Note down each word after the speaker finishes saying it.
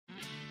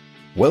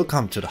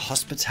Welcome to the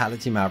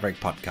Hospitality Maverick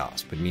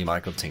podcast with me,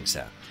 Michael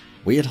Tingsar.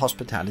 We at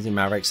Hospitality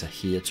Mavericks are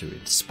here to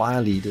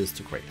inspire leaders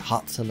to create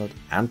heart-centered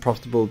and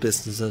profitable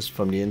businesses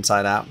from the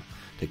inside out,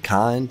 the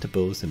kind that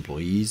both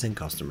employees and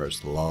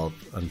customers love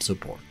and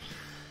support.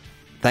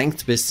 Thanks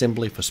to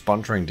BizSimply for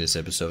sponsoring this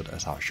episode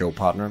as our show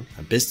partner.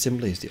 And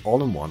BizSimply is the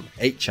all-in-one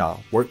HR,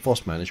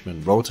 workforce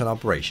management, rota and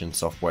operations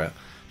software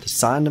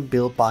designed and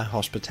built by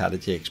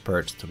hospitality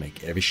experts to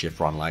make every shift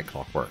run like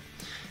clockwork.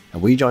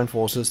 And we join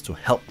forces to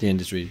help the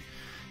industry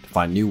to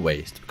find new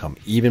ways to become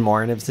even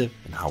more innovative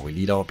in how we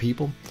lead our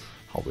people,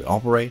 how we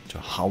operate, to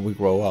how we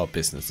grow our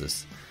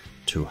businesses,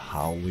 to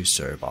how we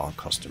serve our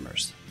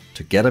customers.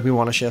 Together we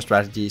want to share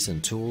strategies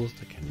and tools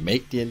that can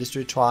make the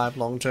industry thrive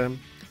long term,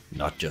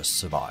 not just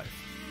survive.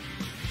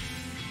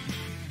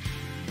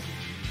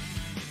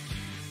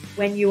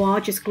 When you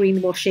are just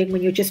greenwashing,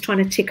 when you're just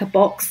trying to tick a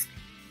box,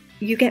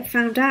 you get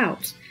found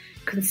out.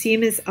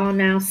 Consumers are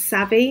now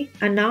savvy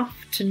enough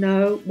to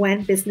know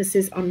when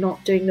businesses are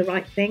not doing the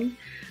right thing,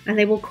 and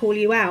they will call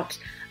you out.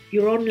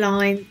 You're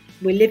online,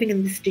 we're living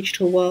in this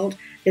digital world,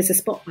 there's a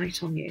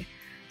spotlight on you.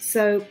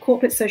 So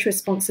corporate social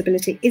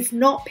responsibility is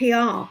not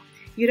PR.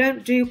 You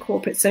don't do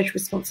corporate social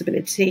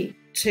responsibility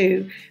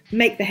to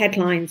make the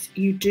headlines.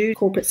 You do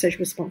corporate social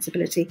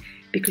responsibility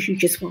because you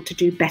just want to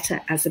do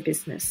better as a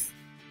business.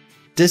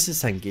 This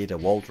is Sangeeta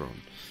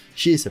Waldron.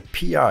 She is a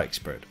PR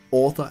expert,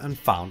 author and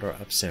founder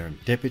of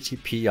Serendipity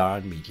PR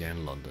and Media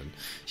in London.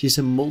 She's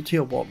a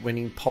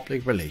multi-award-winning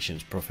public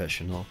relations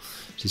professional.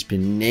 She's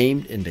been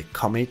named in the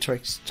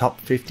Cometrix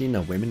top 15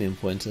 of women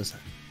influencers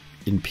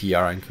in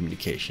PR and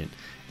communication,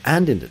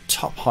 and in the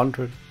top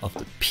 100 of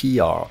the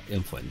PR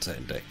Influencer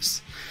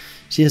Index.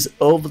 She has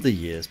over the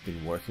years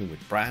been working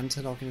with brands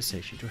and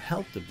organizations to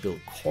help them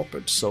build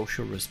corporate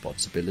social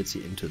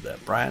responsibility into their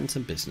brands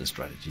and business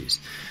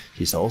strategies.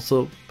 She's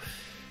also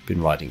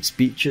been writing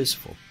speeches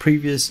for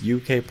previous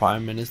UK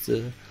Prime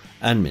Minister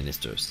and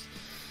ministers.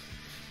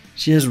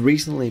 She has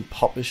recently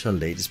published her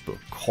latest book,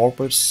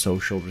 Corporate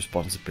Social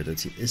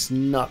Responsibility is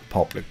Not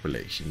Public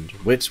Relations,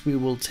 which we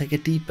will take a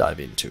deep dive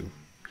into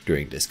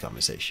during this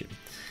conversation.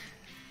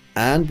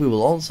 And we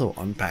will also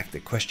unpack the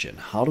question,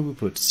 how do we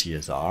put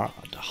CSR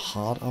at the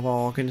heart of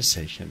our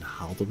organization?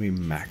 How do we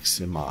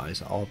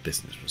maximize our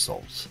business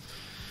results?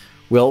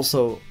 We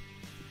also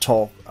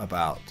talk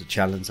about the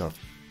challenge of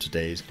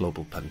today's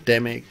global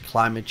pandemic,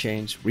 climate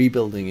change,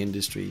 rebuilding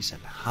industries,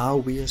 and how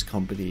we as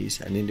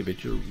companies and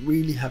individuals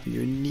really have a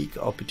unique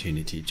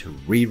opportunity to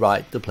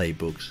rewrite the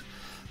playbooks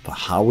for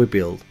how we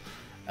build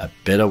a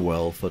better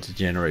world for the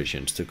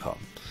generations to come.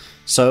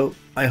 So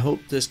I hope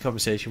this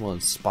conversation will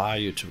inspire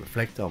you to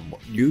reflect on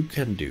what you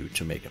can do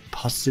to make a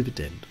positive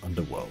dent on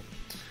the world.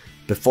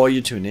 Before you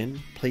tune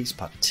in, please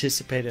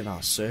participate in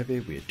our survey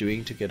we are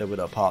doing together with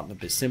our partner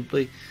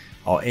BizSimply.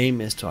 Our aim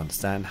is to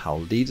understand how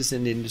leaders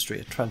in the industry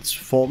are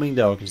transforming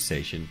the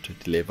organization to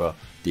deliver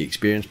the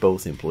experience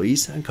both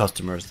employees and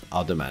customers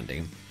are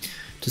demanding.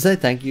 To say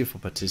thank you for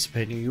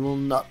participating, you will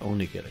not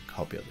only get a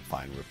copy of the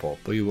final report,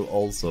 but you will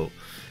also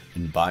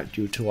invite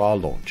you to our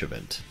launch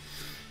event.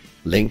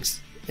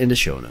 Links in the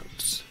show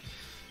notes.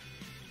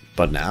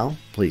 But now,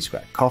 please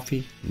grab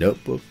coffee,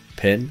 notebook,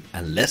 pen,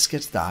 and let's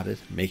get started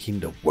making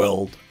the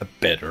world a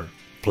better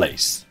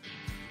place.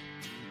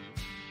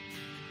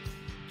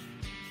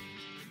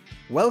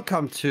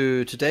 Welcome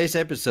to today's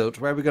episode,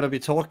 where we're going to be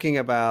talking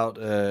about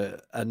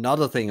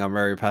another thing I'm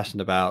very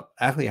passionate about.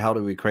 Actually, how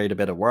do we create a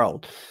better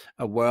world?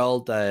 A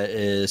world that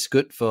is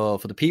good for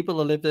the people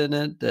that live in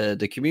it,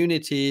 the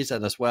communities,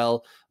 and as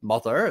well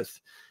Mother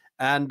Earth.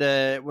 And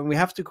when we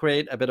have to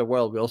create a better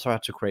world, we also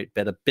have to create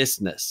better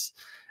business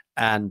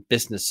and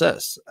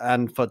businesses.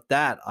 And for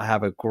that, I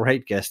have a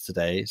great guest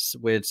today,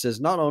 which is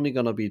not only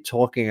going to be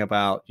talking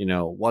about,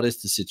 what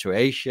is the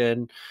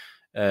situation,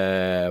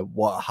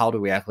 how do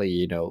we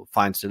actually,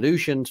 find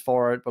solutions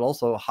for it, but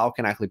also how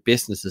can actually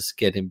businesses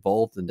get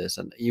involved in this,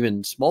 and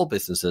even small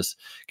businesses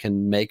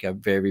can make a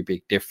very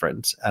big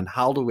difference. And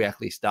how do we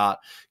actually start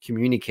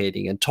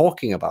communicating and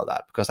talking about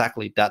that? Because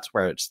actually that's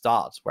where it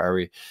starts, where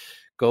we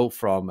go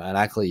from and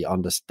actually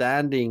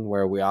understanding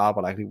where we are,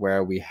 but actually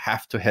where we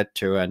have to head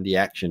to and the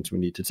actions we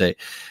need to take.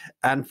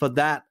 And for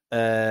that,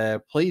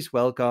 please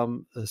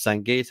welcome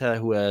Sangeeta,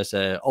 who has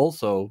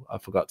also, I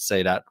forgot to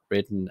say that,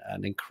 written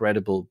an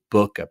incredible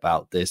book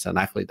about this. And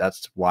actually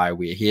that's why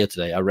we're here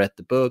today. I read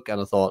the book and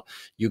I thought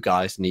you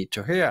guys need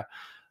to hear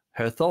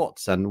her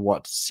thoughts and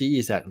what she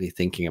is actually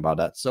thinking about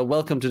that. So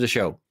welcome to the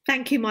show.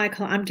 Thank you,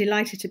 Michael. I'm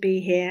delighted to be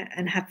here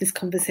and have this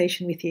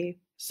conversation with you.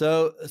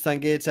 So,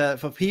 Sangeeta,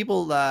 for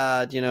people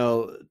that,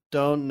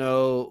 don't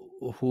know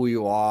who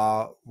you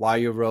are, why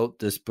you wrote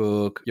this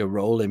book, your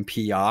role in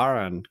PR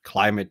and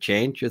climate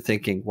change, you're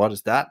thinking, what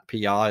is that?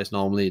 PR is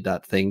normally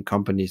that thing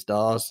companies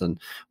does. And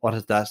what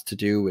has that to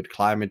do with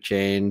climate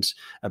change,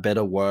 a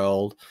better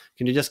world?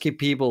 Can you just give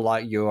people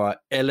like your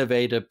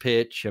elevator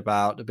pitch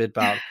about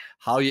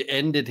how you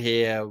ended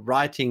here,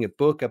 writing a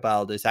book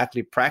about this,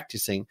 actually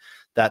practicing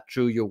that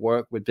through your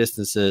work with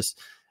businesses,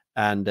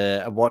 and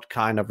what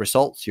kind of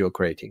results you're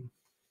creating?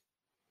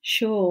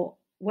 Sure.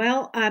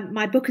 Well,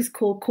 my book is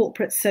called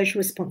Corporate Social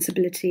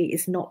Responsibility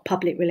is Not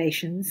Public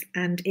Relations,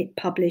 and it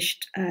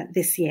published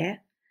this year.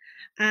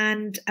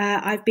 And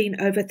I've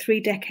been over 3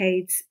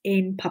 decades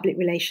in public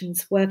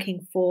relations,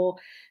 working for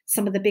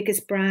some of the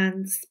biggest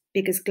brands,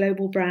 biggest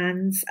global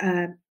brands,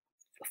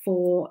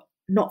 for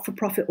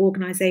not-for-profit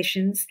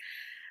organizations.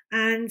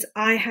 And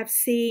I have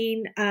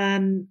seen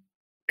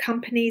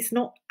companies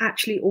not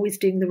actually always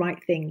doing the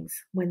right things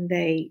when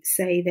they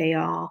say they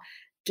are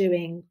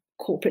doing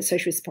corporate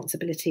social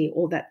responsibility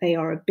or that they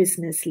are a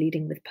business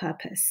leading with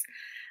purpose.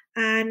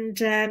 And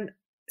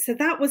so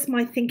that was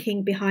my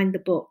thinking behind the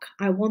book.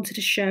 I wanted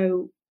to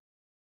show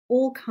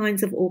all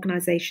kinds of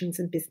organizations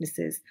and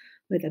businesses,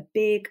 whether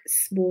big,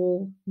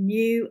 small,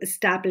 new,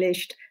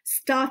 established,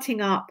 starting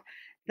up,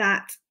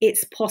 that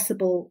it's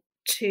possible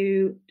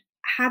to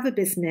have a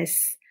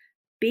business,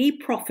 be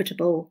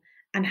profitable,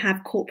 and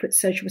have corporate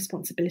social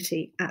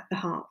responsibility at the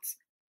heart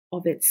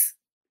of its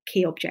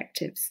key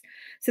objectives.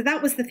 So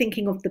that was the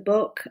thinking of the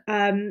book.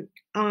 In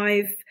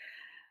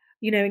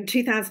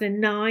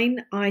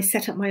 2009, I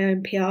set up my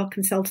own PR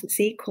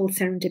consultancy called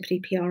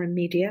Serendipity PR and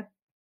Media.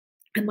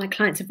 And my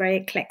clients are very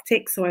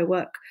eclectic. So I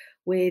work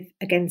with,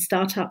 again,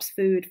 startups,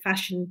 food,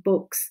 fashion,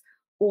 books,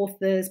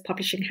 authors,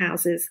 publishing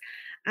houses.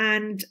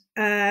 And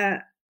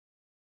my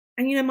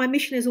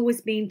mission has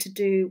always been to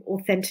do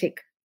authentic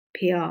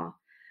PR,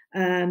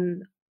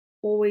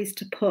 always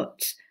to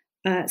put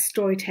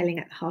storytelling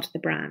at the heart of the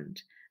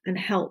brand and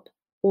help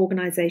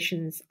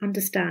organizations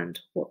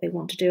understand what they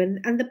want to do.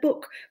 And the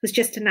book was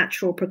just a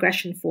natural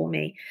progression for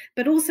me.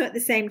 But also at the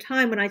same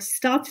time, when I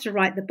started to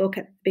write the book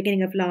at the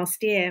beginning of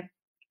last year,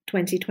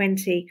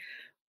 2020,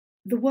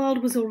 the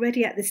world was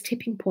already at this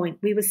tipping point.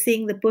 We were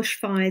seeing the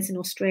bushfires in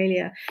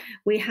Australia.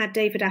 We had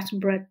David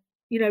Attenborough,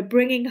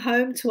 bringing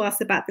home to us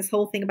about this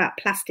whole thing about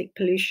plastic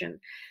pollution.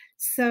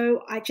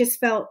 So I just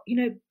felt,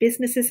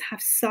 businesses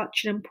have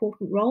such an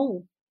important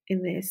role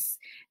in this.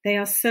 They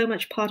are so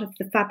much part of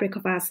the fabric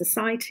of our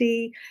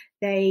society.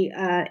 They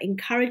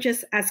encourage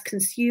us as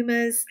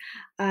consumers.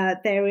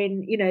 They're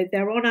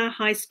on our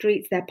high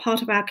streets. They're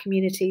part of our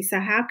community.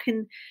 So how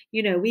can,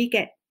 we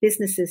get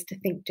businesses to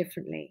think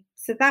differently?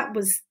 So that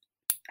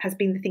has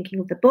been the thinking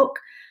of the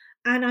book.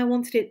 And I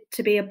wanted it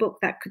to be a book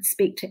that could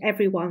speak to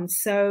everyone.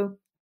 So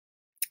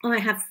I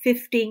have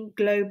 15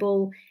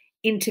 global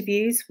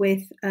interviews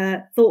with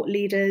thought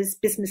leaders,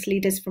 business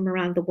leaders from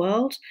around the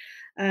world,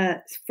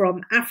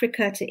 from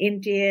Africa to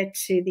India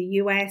to the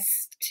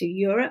US to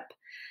Europe,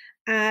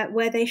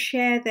 where they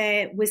share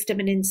their wisdom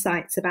and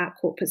insights about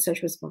corporate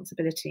social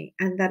responsibility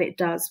and that it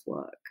does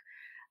work.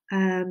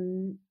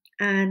 Yes,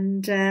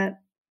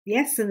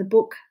 and the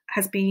book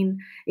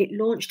it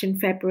launched in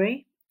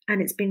February,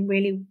 and it's been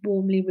really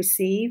warmly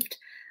received.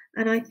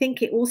 And I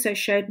think it also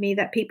showed me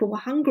that people were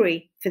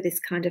hungry for this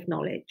kind of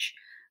knowledge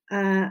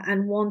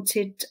and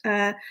wanted,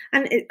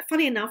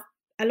 funny enough,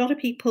 a lot of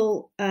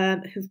people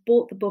who've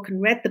bought the book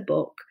and read the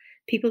book,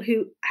 people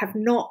who have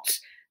not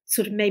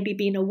sort of maybe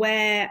been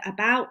aware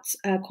about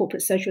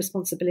corporate social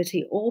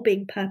responsibility or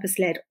being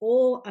purpose-led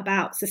or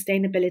about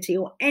sustainability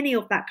or any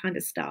of that kind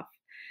of stuff,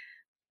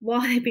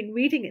 while they've been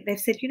reading it, they've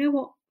said, you know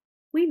what,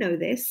 we know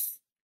this,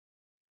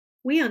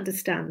 we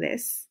understand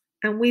this,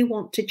 and we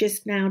want to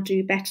just now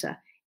do better.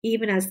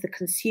 Even as the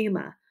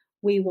consumer,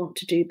 we want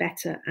to do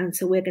better. And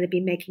so we're going to be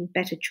making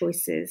better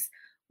choices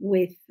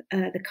with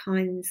the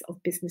kinds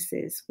of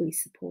businesses we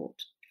support.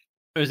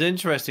 It was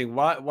interesting.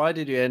 Why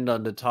did you end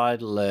on the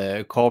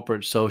title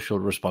corporate social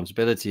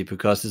responsibility?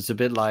 Because it's a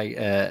bit like,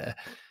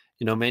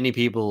 many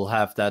people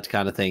have that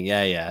kind of thing.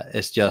 Yeah.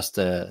 It's just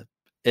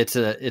it's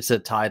a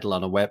title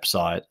on a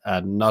website,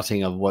 and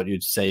nothing of what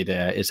you'd say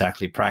there is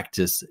actually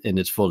practiced in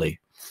its fully.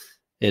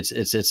 It's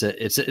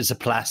a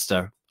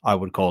plaster, I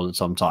would call it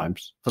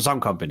sometimes, for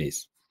some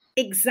companies.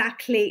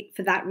 Exactly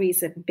for that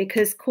reason,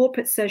 because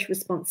corporate social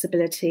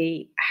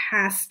responsibility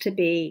has to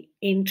be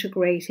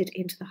integrated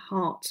into the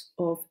heart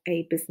of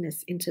a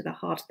business, into the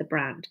heart of the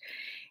brand.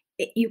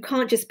 You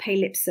can't just pay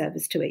lip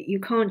service to it. You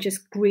can't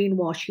just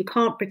greenwash. You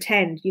can't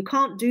pretend. You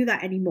can't do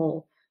that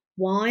anymore.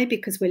 Why?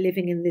 Because we're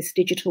living in this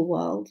digital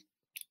world.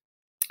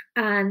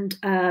 And,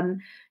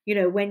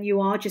 when you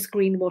are just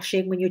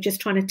greenwashing, when you're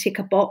just trying to tick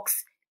a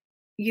box,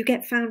 you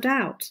get found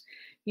out.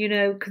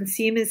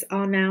 Consumers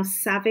are now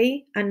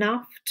savvy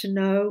enough to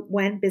know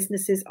when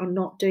businesses are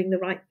not doing the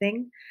right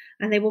thing,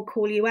 and they will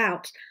call you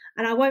out.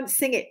 And I won't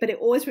sing it, but it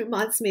always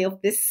reminds me of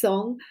this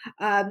song.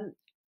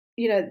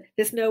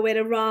 There's nowhere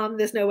to run,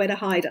 there's nowhere to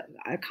hide.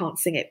 I can't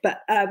sing it,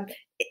 but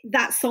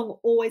that song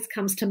always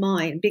comes to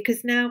mind,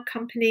 because now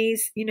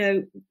companies,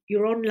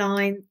 you're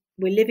online,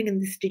 we're living in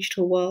this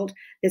digital world,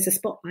 there's a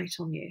spotlight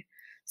on you.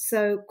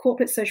 So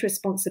corporate social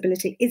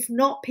responsibility is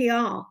not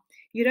PR.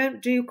 You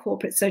don't do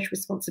corporate social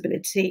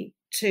responsibility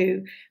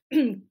to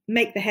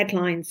make the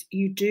headlines.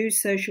 You do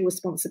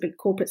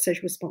corporate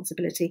social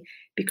responsibility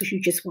because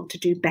you just want to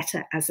do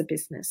better as a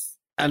business.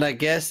 And I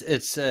guess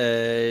it's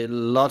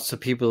lots of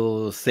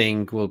people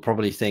will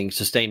probably think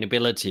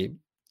sustainability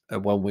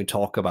when we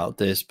talk about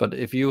this. But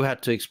if you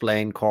had to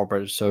explain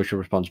corporate social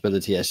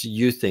responsibility as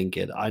you think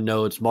it, I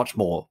know it's much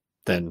more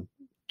than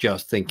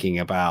just thinking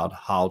about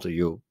how do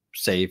you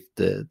save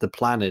the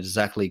planet. Is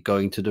actually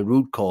going to the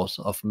root cause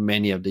of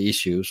many of the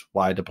issues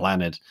why the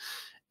planet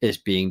is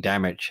being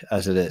damaged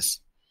as it is.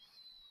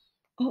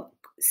 Oh,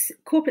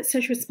 corporate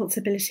social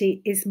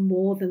responsibility is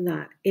more than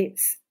that.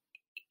 It's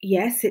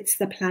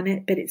the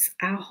planet, but it's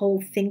our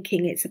whole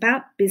thinking. It's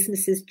about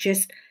businesses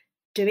just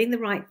doing the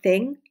right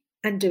thing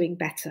and doing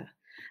better.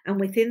 And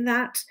within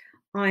that,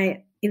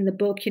 in the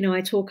book,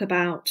 I talk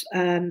about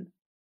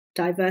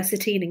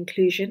diversity and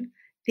inclusion.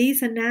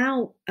 These are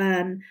now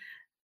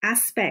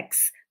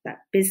aspects that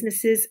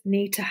businesses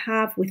need to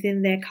have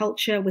within their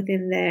culture,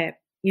 within their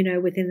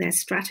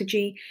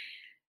strategy,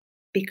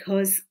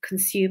 because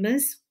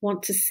consumers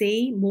want to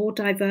see more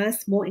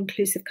diverse, more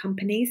inclusive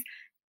companies.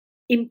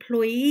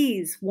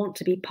 Employees want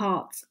to be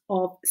part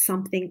of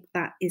something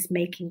that is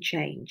making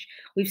change.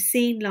 We've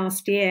seen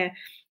last year,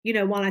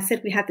 while I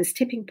said we had this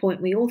tipping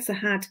point, we also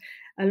had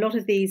a lot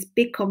of these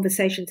big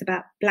conversations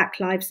about Black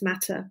Lives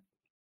Matter.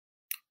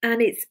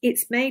 And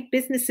it's made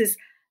businesses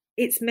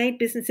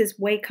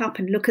wake up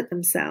and look at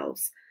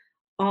themselves.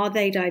 Are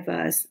they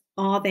diverse?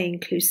 Are they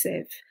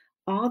inclusive?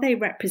 Are they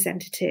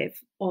representative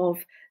of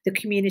the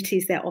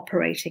communities they're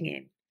operating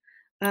in?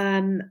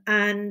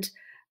 And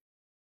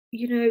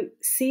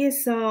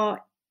CSR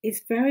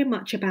is very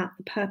much about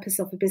the purpose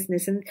of a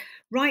business. And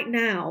right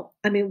now,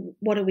 I mean,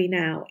 what are we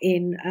now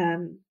in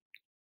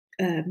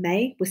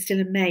May? We're still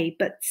in May.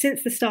 But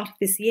since the start of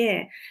this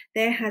year,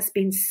 there has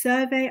been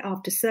survey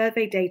after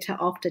survey, data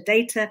after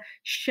data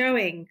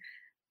showing,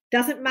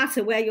 doesn't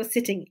matter where you're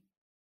sitting,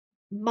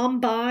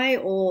 Mumbai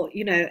or,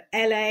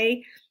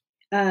 LA,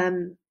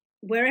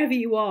 wherever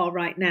you are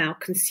right now,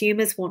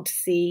 consumers want to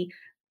see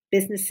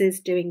businesses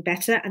doing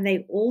better, and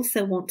they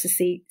also want to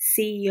see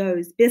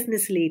CEOs,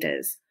 business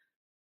leaders,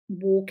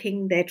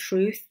 walking their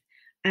truth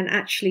and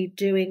actually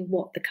doing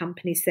what the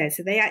company says.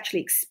 So they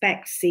actually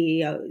expect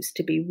CEOs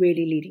to be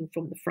really leading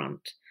from the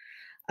front.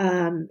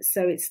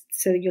 So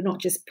you're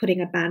not just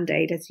putting a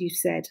Band-Aid, as you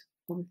said,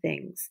 on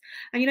things.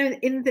 And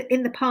in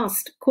the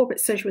past, corporate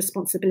social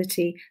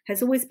responsibility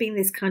has always been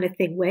this kind of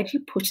thing. Where do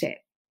you put it?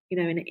 In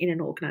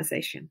an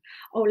organization?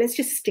 Oh, let's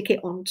just stick it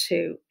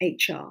onto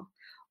HR,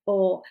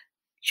 or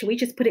should we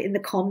just put it in the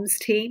comms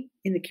team,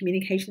 in the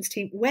communications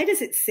team? Where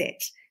does it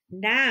sit?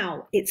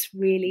 Now it's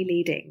really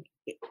leading,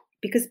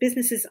 because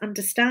businesses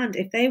understand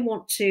if they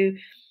want to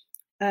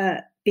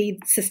be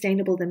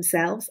sustainable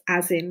themselves,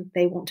 as in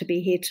they want to be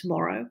here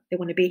tomorrow, they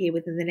want to be here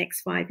within the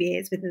next 5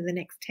 years, within the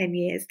next 10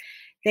 years,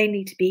 they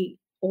need to be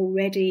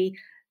already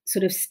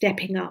sort of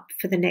stepping up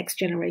for the next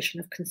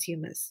generation of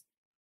consumers.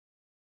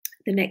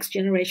 The next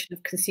generation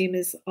of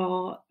consumers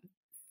are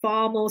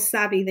far more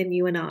savvy than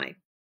you and I.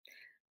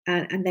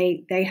 And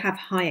they have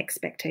high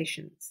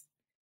expectations.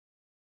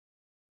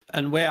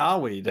 And where are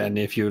we then,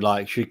 if you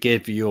should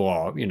give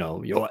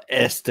your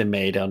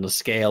estimate on the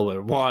scale,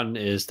 where one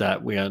is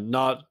that we are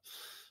not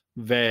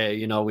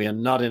we are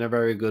not in a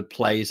very good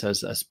place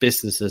as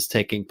businesses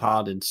taking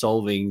part in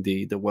solving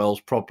the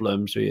world's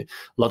problems.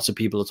 Lots of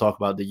people talk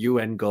about the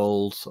UN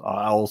goals.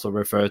 I also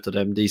refer to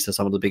them. These are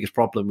some of the biggest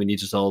problems we need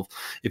to solve.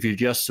 If you're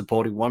just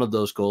supporting one of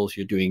those goals,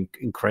 you're doing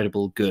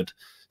incredible good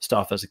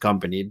stuff as a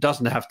company. It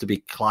doesn't have to be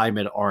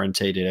climate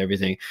orientated,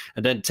 everything.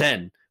 And then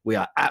 10, we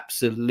are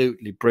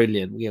absolutely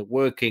brilliant. We are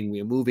working,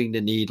 we are moving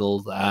the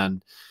needles,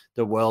 and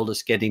the world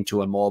is getting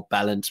to a more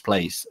balanced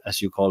place,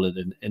 as you call it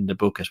in the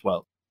book as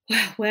well.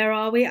 Where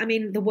are we? I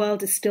mean, the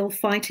world is still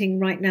fighting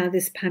right now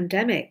this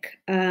pandemic,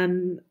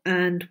 and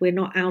we're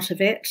not out of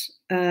it.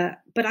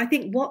 But I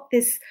think what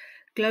this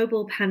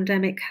global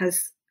pandemic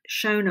has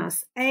shown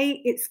us,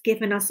 it's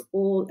given us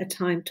all a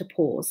time to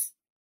pause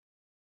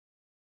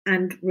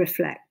and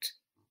reflect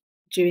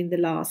during the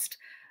last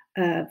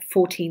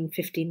 14,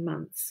 15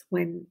 months,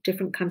 when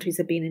different countries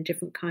have been in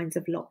different kinds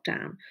of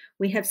lockdown.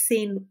 We have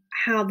seen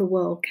how the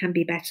world can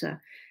be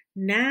better.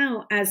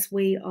 Now, as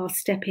we are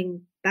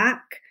stepping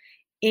back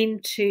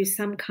into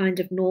some kind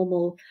of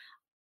normal,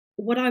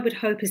 what I would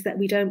hope is that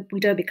we don't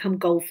become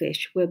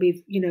goldfish, where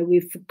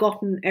we've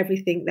forgotten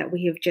everything that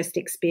we have just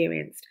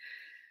experienced.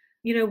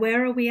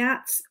 Where are we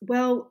at?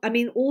 Well, I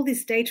mean, all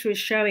this data is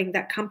showing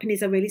that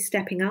companies are really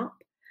stepping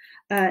up.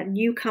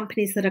 New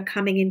companies that are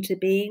coming into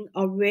being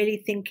are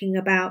really thinking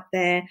about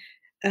their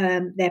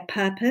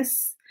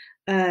purpose.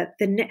 There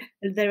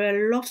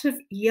are a lot of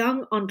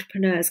young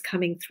entrepreneurs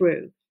coming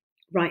through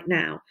right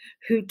now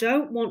who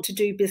don't want to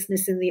do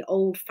business in the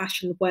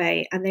old-fashioned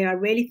way, and they are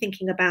really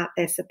thinking about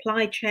their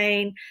supply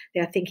chain. They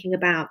are thinking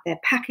about their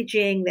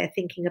packaging. They're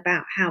thinking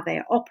about how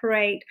they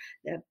operate,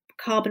 their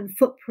carbon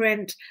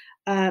footprint,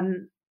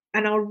 and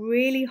are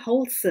really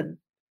wholesome.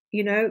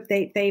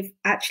 They've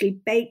actually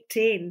baked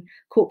in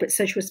corporate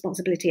social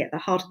responsibility at the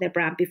heart of their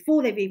brand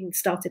before they've even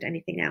started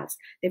anything else.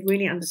 They've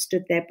really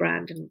understood their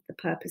brand and the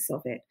purpose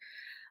of it.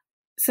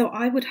 So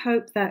I would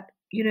hope that,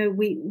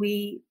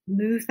 we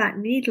move that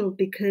needle,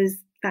 because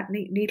that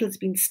needle's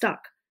been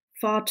stuck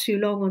far too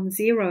long on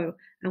zero,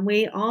 and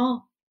we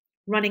are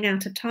running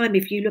out of time.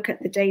 If you look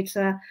at the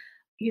data,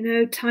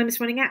 time is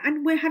running out,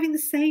 and we're having the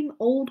same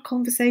old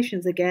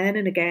conversations again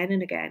and again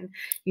and again,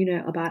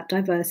 about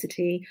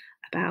diversity,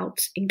 about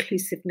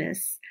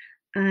inclusiveness.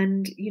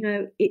 And,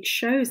 it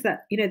shows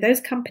that,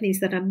 those companies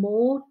that are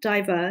more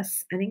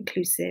diverse and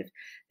inclusive,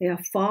 they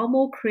are far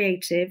more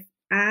creative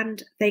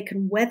and they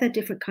can weather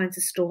different kinds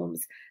of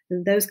storms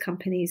than those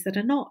companies that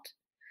are not.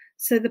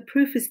 So the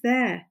proof is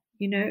there,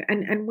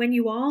 and when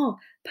you are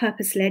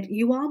purpose-led,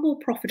 you are more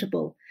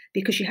profitable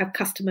because you have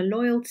customer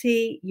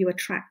loyalty, you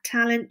attract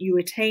talent, you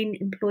retain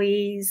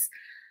employees.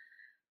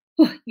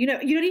 Oh, you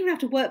don't even have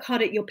to work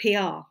hard at your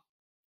PR.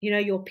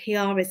 Your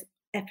PR is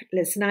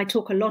effortless. And I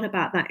talk a lot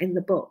about that in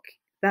the book,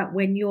 that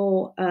when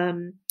your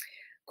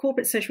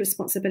corporate social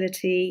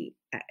responsibility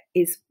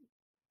is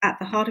at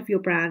the heart of your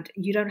brand,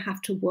 you don't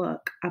have to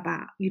work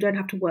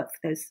for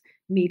those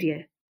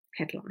media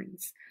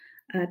headlines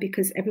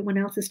because everyone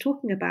else is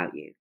talking about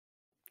you.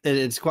 It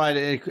is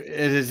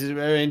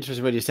very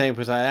interesting what you're saying,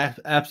 because I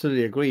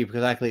absolutely agree,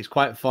 because actually it's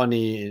quite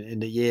funny in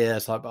the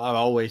years I've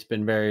always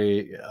been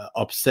very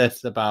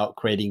obsessed about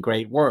creating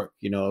great work,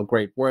 a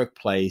great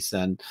workplace,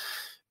 and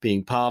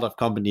being part of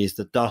companies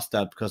that does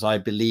that, because I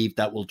believe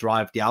that will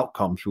drive the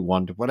outcomes we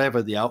want,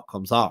 whatever the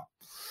outcomes are.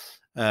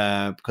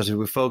 Because if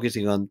we're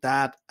focusing on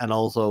that, and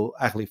also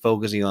actually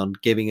focusing on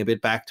giving a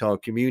bit back to our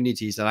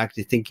communities, and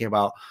actually thinking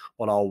about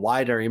what our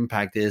wider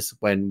impact is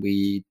when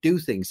we do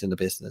things in the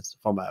business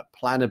from a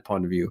planet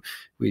point of view,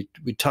 we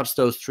touch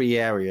those three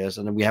areas,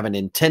 and we have an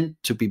intent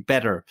to be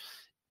better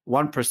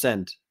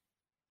 1%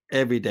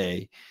 every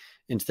day,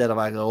 instead of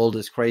like all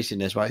this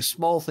craziness, right?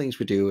 Small things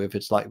we do, if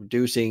it's like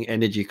reducing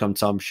energy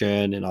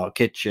consumption in our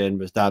kitchen,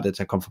 with that, it's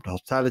a come from the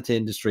hospitality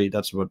industry,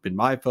 that's what been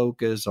my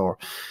focus. Or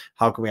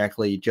how can we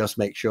actually just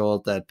make sure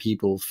that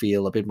people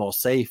feel a bit more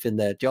safe in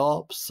their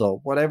jobs?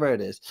 So whatever it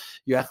is,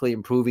 you're actually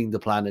improving the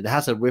planet. It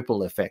has a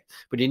ripple effect,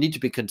 but you need to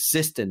be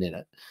consistent in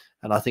it.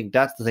 And I think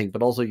that's the thing.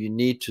 But also you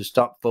need to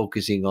stop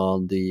focusing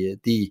on the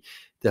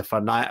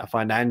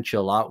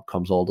financial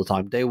outcomes all the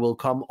time. They will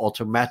come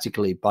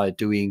automatically by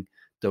doing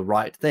the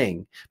right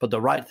thing, but the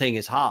right thing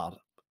is hard.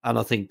 And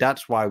I think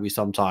that's why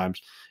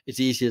it's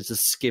easier to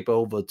skip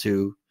over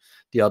to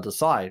the other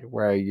side,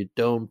 where you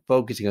don't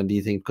focusing on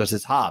these things, because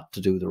it's hard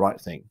to do the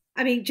right thing.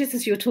 I mean, just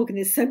as you're talking,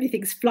 there's so many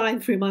things flying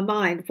through my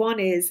mind.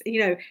 One is,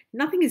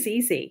 nothing is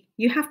easy.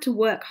 You have to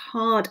work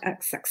hard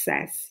at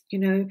success,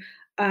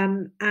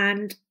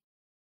 and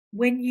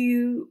when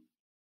you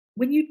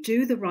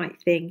do the right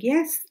thing,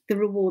 yes, the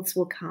rewards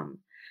will come.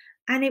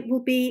 And it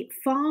will be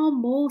far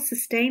more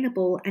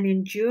sustainable and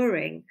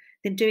enduring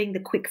than doing the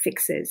quick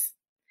fixes.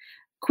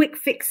 Quick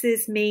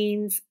fixes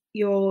means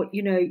you're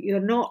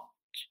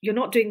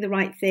not doing the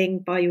right thing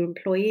by your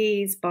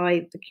employees,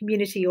 by the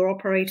community you're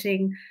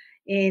operating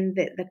in,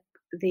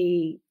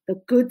 the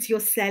goods you're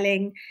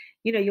selling.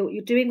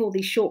 You're doing all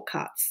these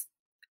shortcuts,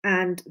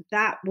 and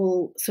that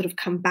will sort of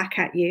come back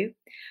at you.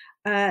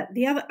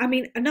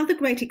 Another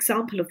great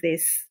example of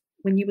this,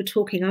 when you were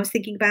talking, I was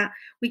thinking about,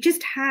 we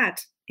just had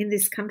in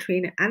this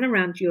country and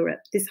around Europe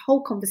this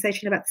whole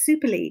conversation about the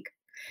Super League,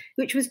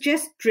 which was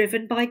just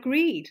driven by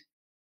greed.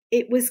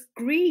 It was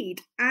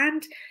greed.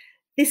 And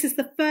this is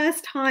the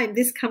first time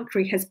this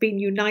country has been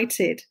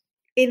united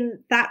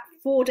in that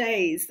 4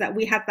 days that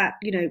we had that,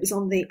 it was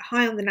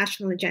high on the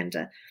national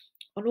agenda,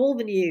 on all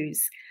the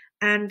news,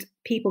 and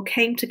people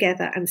came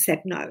together and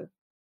said no.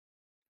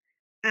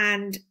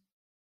 And,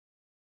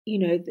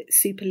 the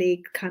Super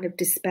League kind of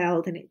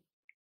dispelled, and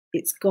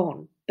it's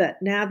gone. But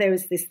now there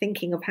is this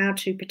thinking of how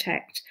to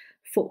protect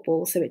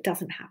football so it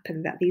doesn't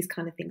happen, that these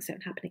kind of things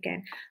don't happen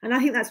again. And I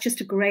think that's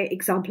just a great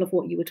example of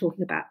what you were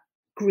talking about,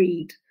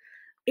 greed.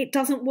 It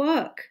doesn't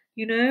work,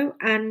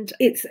 and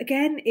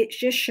it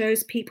just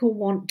shows people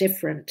want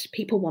different,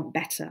 people want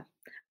better.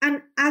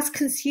 And as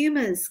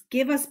consumers,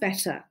 give us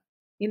better.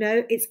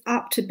 It's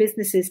up to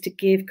businesses to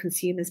give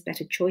consumers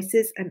better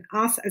choices, and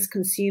us as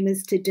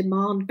consumers to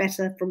demand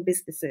better from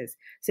businesses.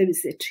 So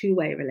it's a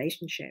two-way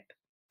relationship.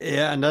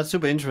 Yeah, and that's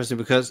super interesting,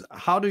 because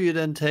how do you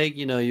then take,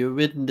 you've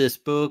written this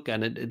book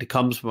and it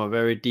comes from a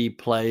very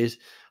deep place.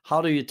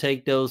 How do you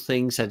take those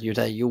things that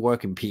you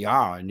work in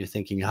PR, and you're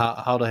thinking,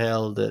 how the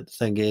hell did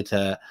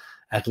Sangeeta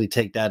actually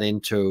take that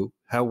into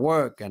her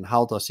work, and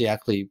how does she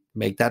actually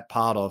make that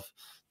part of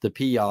the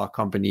PR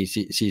company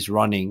she's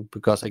running?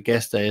 Because I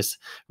guess there's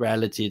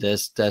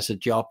a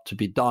job to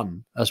be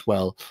done as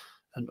well.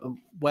 And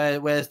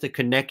where's the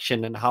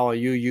connection, and how are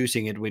you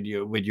using it with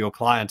your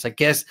clients? I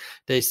guess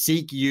they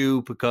seek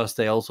you because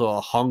they also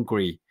are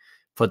hungry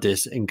for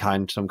this in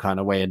some kind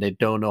of way, and they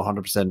don't know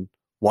 100%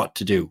 what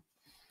to do.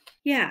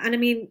 Yeah, and I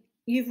mean,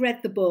 you've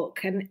read the book,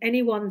 and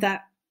anyone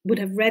that would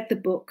have read the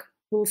book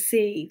will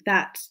see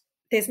that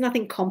there's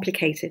nothing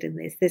complicated in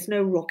this. There's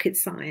no rocket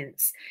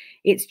science.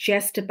 It's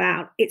just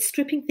it's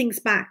stripping things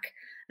back.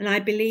 And I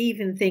believe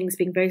in things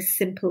being very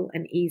simple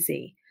and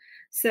easy.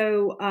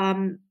 So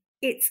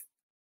it's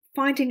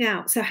finding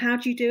out. So how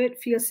do you do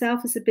it for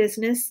yourself as a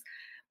business?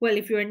 Well,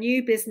 if you're a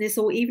new business,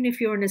 or even if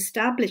you're an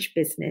established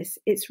business,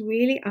 it's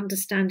really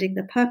understanding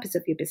the purpose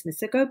of your business.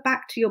 So go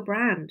back to your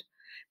brand,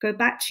 go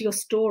back to your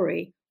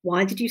story.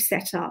 Why did you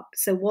set up?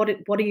 So what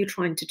are you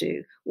trying to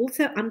do?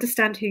 Also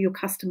understand who your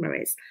customer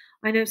is.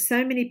 I know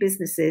so many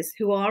businesses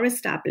who are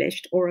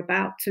established or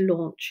about to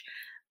launch.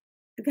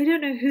 They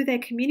don't know who they're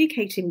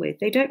communicating with.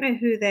 They don't know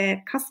who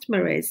their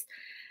customer is.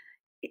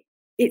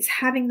 It's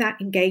having that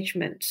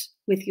engagement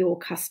with your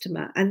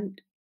customer. And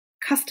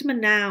customer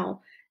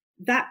now,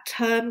 that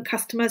term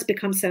customer has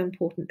become so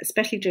important,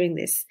 especially during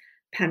this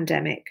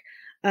pandemic,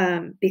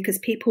 because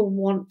people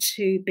want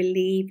to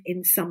believe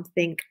in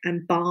something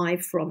and buy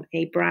from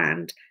a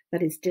brand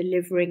that is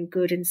delivering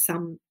good in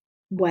some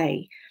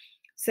way.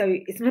 So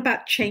it's not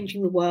about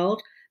changing the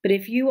world, but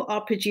if you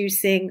are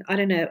producing, I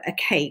don't know, a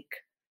cake,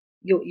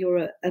 you're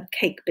a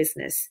cake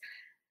business,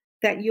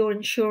 that you're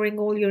ensuring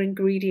all your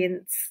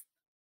ingredients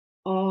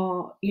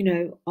are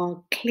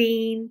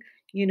clean,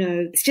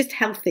 it's just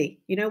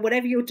healthy,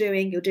 whatever you're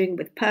doing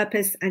with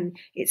purpose, and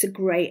it's a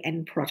great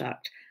end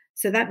product.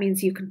 So that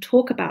means you can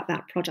talk about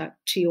that product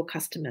to your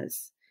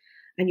customers,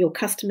 and your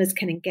customers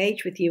can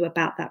engage with you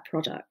about that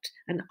product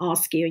and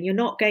ask you, and you're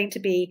not going to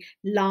be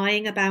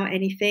lying about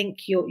anything.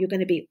 You're going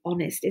to be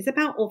honest. It's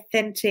about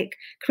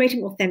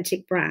creating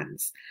authentic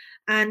brands.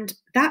 And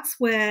that's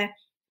where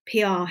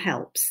PR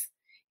helps.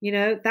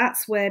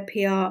 That's where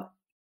PR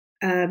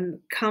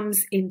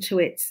comes into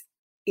its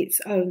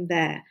own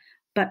there.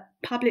 But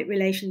public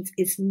relations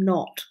is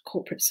not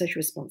corporate social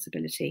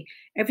responsibility.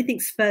 Everything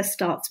first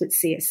starts with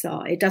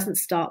CSR. It doesn't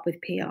start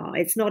with PR.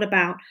 It's not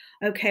about,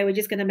 okay, we're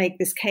just going to make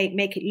this cake,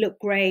 make it look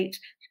great,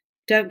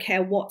 don't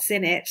care what's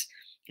in it,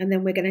 and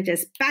then we're going to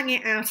just bang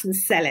it out and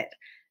sell it.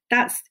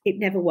 It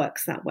never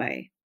works that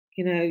way.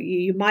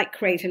 You might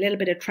create a little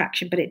bit of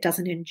traction, but it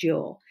doesn't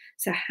endure.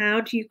 So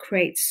how do you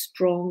create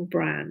strong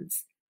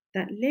brands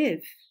that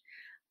live?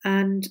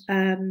 And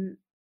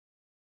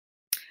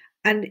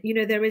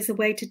there is a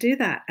way to do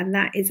that. And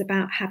that is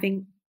about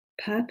having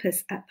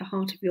purpose at the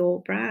heart of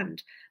your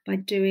brand by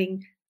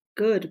doing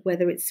good,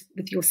 whether it's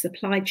with your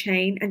supply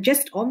chain. And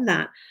just on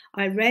that,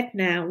 I read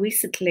now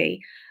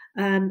recently,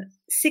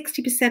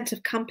 60%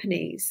 of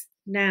companies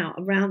now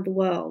around the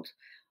world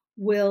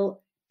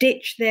will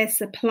ditch their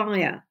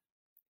supplier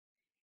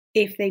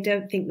if they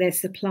don't think their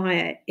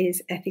supplier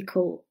is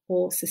ethical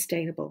or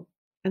sustainable.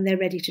 And they're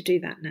ready to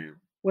do that now.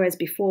 Whereas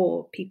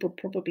before, people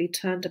probably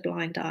turned a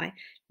blind eye.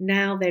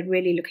 Now they're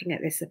really looking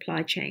at their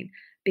supply chain,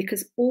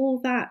 because all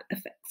that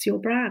affects your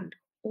brand.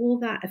 All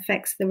that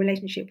affects the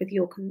relationship with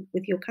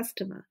your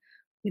customer,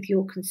 with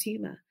your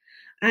consumer.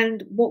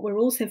 And what we're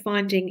also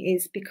finding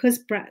is,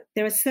 because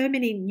there are so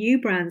many new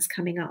brands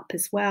coming up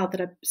as well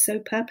that are so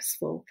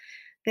purposeful,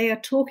 they are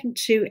talking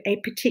to a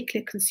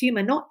particular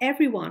consumer. Not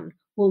everyone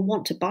will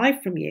want to buy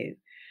from you,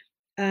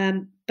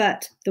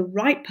 but the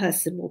right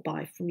person will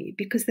buy from you,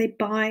 because they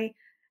buy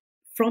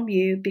from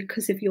you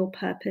because of your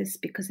purpose,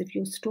 because of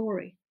your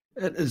story.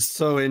 It is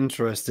so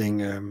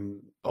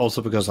interesting.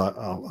 Also because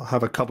I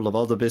have a couple of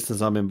other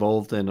businesses I'm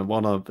involved in, and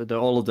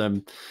all of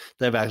them,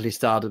 they've actually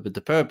started with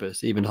the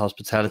purpose. Even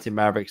Hospitality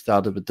Maverick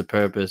started with the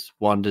purpose,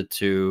 wanted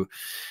to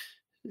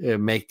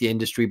make the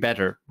industry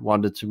better,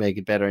 wanted to make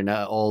it better in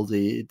all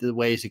the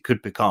ways it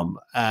could become.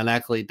 And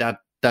actually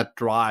that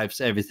drives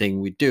everything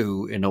we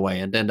do in a way.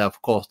 And then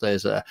of course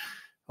there's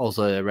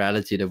also a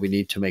reality that we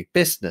need to make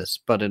business,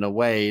 but in a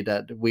way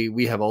that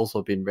we have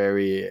also been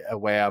very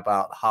aware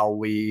about how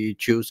we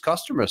choose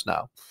customers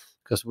now,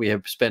 because we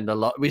spent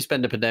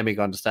the pandemic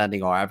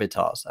understanding our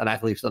avatars and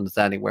actually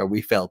understanding where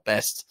we felt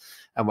best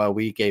and where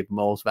we gave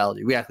most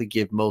value. We actually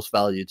give most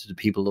value to the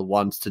people that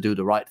wants to do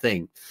the right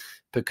thing,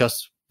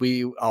 because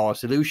our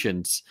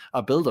solutions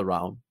are built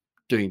around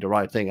doing the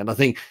right thing. And I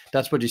think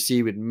that's what you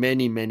see with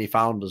many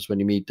founders when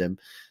you meet them.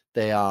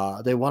 They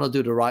want to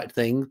do the right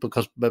thing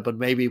but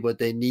maybe what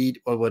they need,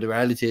 or what the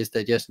reality is,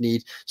 they just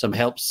need some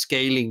help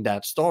scaling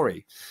that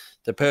story,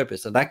 the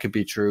purpose. And that could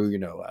be through,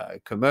 a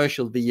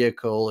commercial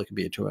vehicle, it could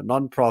be through a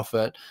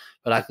non-profit,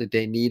 but actually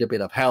they need a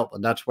bit of help.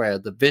 And that's where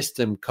the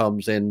wisdom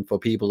comes in for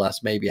people that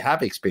maybe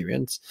have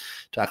experience,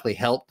 to actually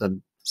help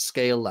them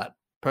scale that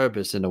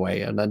purpose in a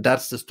way. And then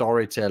that's the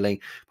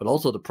storytelling, but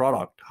also the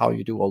product, how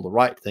you do all the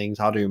right things,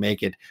 how do you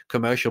make it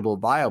commercially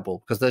viable,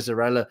 because there's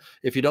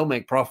if you don't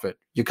make profit,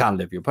 you can't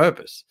live your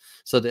purpose.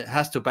 So it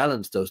has to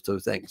balance those two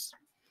things.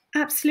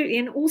 Absolutely.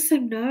 And also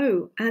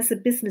know, as a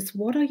business,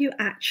 what are you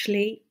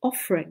actually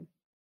offering?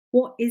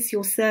 What is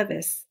your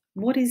service?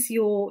 What is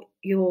your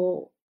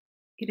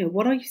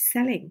what are you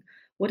selling?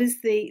 What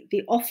is the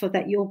offer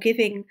that you're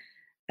giving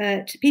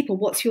to people?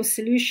 What's your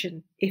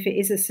solution, if it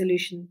is a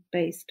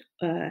solution-based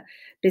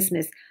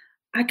business?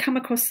 I come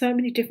across so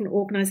many different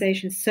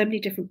organizations, so many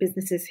different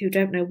businesses who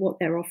don't know what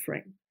they're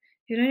offering,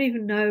 who don't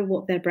even know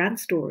what their brand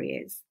story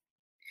is.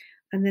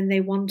 And then they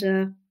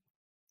wonder,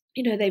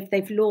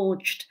 they've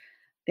launched,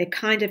 they've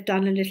kind of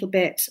done a little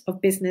bit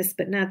of business,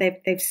 but now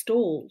they've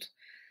stalled.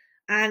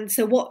 And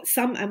so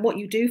what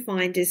you do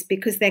find is,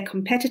 because their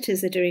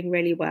competitors are doing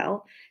really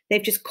well,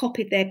 they've just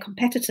copied their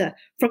competitor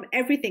from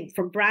everything,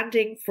 from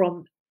branding,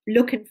 from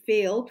look and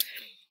feel.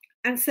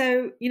 And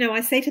so,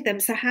 I say to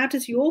them, so how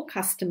does your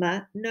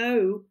customer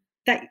know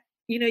that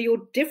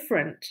you're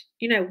different.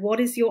 What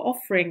is your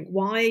offering?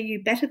 Why are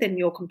you better than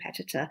your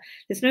competitor?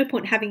 There's no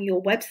point having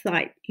your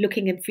website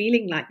looking and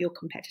feeling like your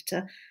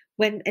competitor.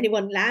 When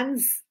anyone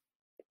lands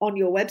on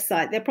your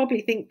website, they'll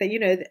probably think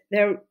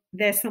that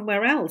they're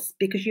somewhere else,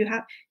 because you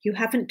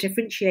haven't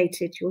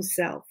differentiated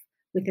yourself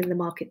within the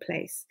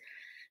marketplace.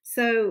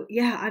 So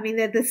yeah, I mean,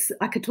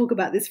 I could talk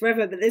about this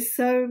forever, but there's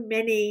so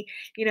many.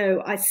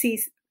 I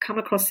come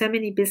across so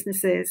many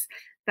businesses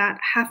that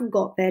haven't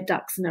got their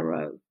ducks in a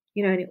row.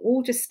 And it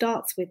all just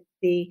starts with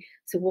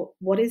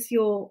what is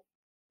your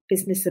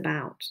business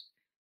about?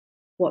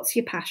 What's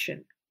your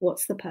passion?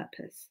 What's the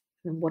purpose?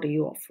 And what are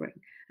you offering?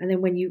 And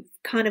then when you've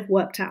kind of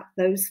worked out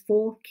those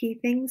 4 key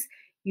things,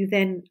 you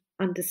then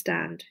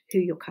understand who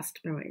your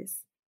customer is.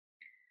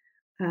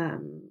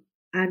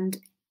 And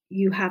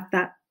you have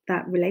that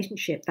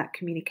relationship, that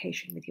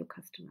communication with your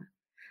customer.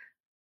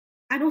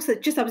 And also,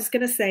 I was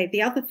going to say,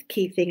 the other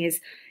key thing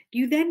is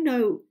you then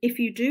know, if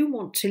you do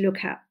want to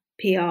look at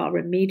PR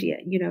and media,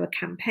 a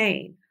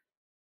campaign,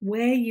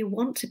 where you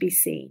want to be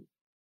seen.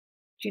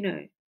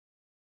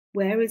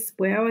 Where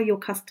are your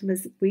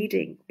customers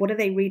reading? What are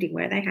they reading?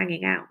 Where are they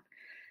hanging out?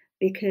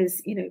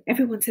 Because,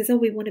 everyone says, oh,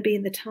 we want to be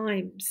in the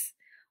Times,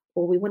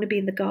 or we want to be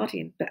in the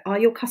Guardian. But are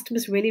your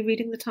customers really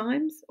reading the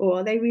Times, or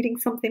are they reading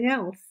something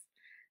else?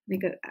 And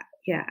they go,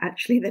 yeah,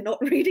 actually, they're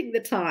not reading the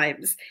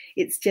Times.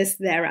 It's just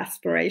their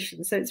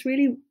aspiration. So it's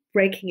really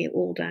breaking it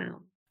all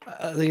down.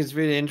 I think it's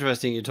really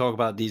interesting you talk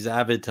about these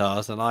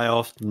avatars, and I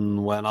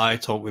often, when I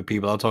talk with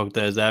people, I talk,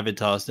 there's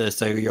avatars, there's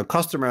your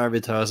customer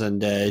avatars,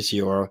 and there's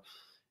your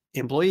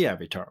employee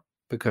avatar,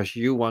 because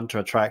you want to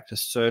attract a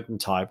certain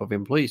type of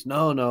employees.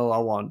 No, I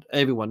want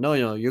everyone. No,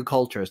 your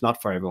culture is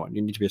not for everyone.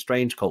 You need to be a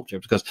strange culture,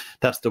 because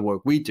that's the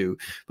work we do.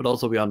 But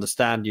also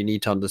you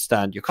need to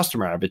understand your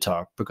customer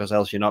avatar, because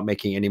else you're not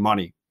making any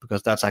money,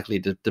 because that's actually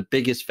the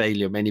biggest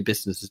failure many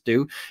businesses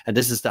do. And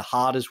this is the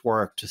hardest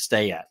work to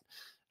stay at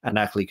and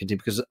actually continue,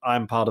 because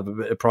I'm part of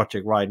a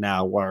project right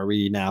now where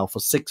we now for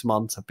 6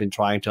 months have been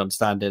trying to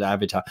understand that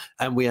avatar,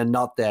 and we are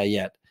not there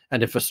yet.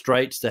 And it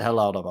frustrates the hell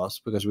out of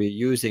us, because we're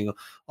using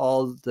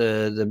all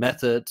the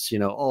methods,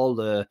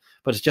 but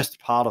it's just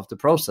part of the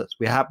process.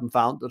 We haven't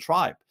found the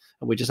tribe,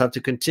 and we just have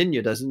to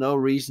continue. There's no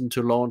reason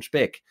to launch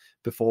big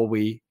before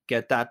we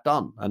get that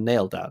done and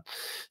nailed that.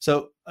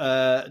 So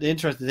the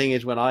interesting thing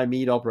is, when I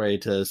meet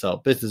operators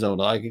or business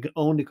owners, I can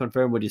only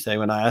confirm what you say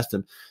when I ask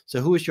them, so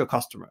who is your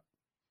customer?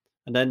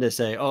 And then they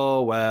say,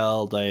 oh,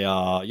 well, they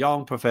are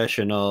young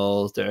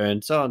professionals, they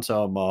earn so and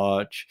so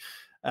much,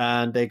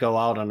 and they go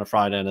out on a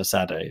Friday and a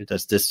Saturday.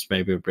 That's this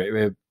maybe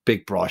a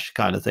big brush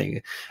kind of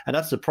thing. And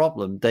that's the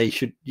problem.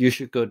 You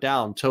should go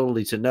down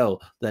totally to know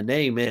the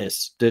name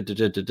is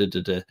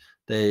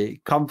they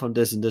come from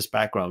this and this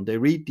background. They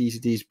read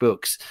these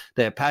books.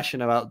 They're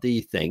passionate about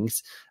these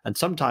things. And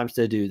sometimes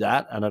they do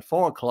that. And at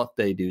 4 o'clock,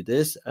 they do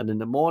this. And in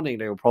the morning,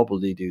 they will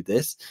probably do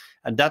this.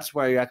 And that's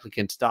where you actually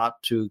can start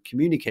to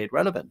communicate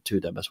relevant to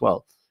them as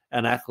well.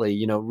 And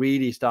actually,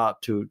 really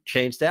start to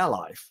change their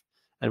life.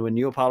 And when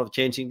you're part of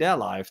changing their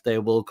life, they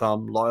will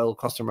become loyal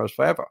customers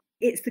forever.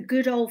 It's the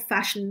good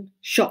old-fashioned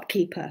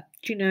shopkeeper,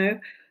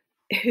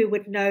 who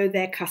would know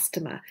their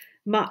customer.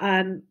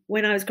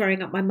 When I was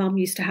growing up, my mum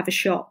used to have a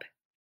shop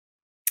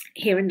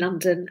here in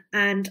London,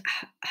 and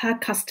her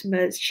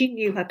customers, she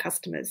knew her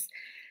customers,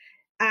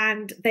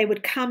 and they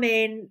would come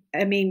in.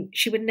 I mean,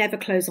 she would never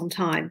close on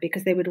time,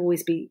 because they would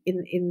always be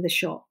in the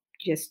shop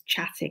just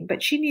chatting,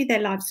 but she knew their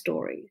life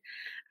story.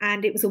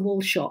 And it was a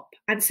wool shop.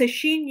 And so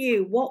she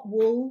knew what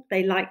wool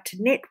they liked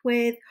to knit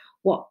with,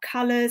 what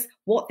colors,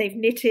 what they've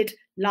knitted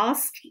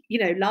last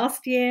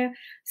year.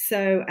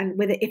 So, and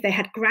whether, if they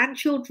had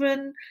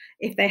grandchildren,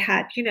 if they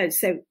had,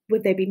 so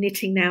would they be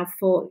knitting now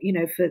for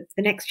the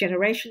next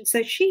generation?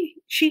 So she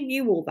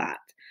knew all that,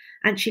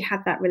 and she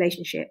had that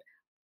relationship.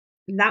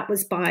 That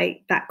was by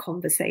that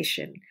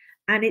conversation.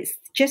 And it's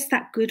just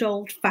that good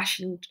old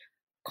fashioned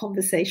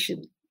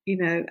conversation,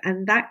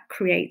 and that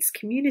creates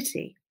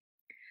community.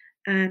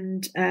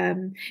 And,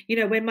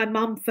 when my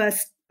mum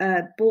first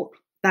bought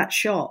that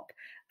shop,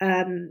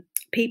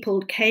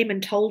 people came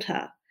and told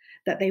her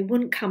that they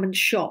wouldn't come and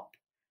shop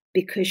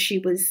because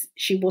she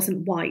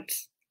wasn't white,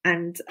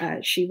 and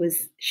she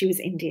was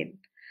Indian.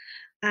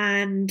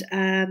 And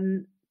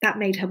that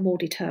made her more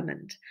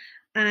determined.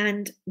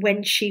 And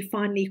when she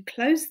finally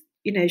closed,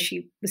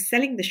 she was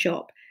selling the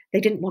shop, they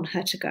didn't want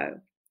her to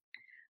go.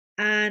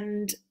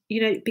 And,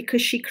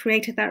 because she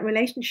created that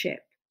relationship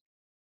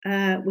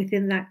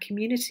within that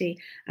community.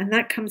 And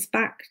that comes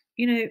back,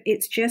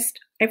 it's just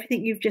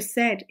everything you've just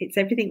said. It's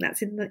everything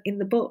that's in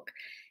the book.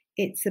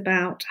 It's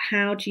about,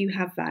 how do you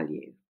have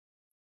value?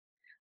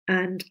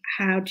 And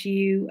how do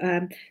you,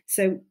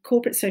 so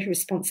corporate social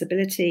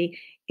responsibility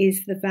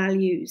is the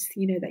values,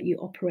 that you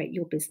operate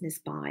your business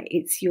by.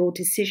 It's your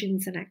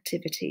decisions and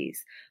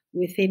activities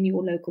within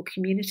your local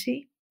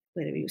community,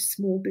 whether you're a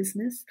small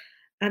business,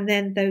 and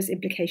then those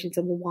implications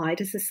on the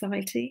wider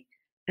society,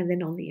 and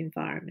then on the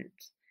environment.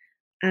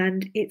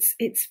 And it's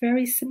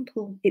very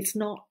simple. It's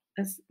not,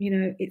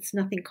 it's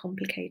nothing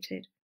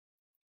complicated,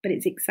 but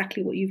it's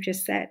exactly what you've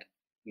just said.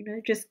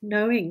 just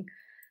knowing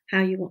how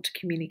you want to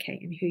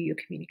communicate and who you're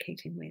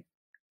communicating with.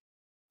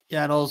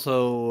 Yeah, and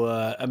also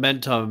a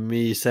mentor of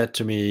me said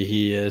to me,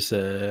 he is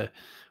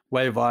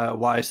way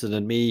wiser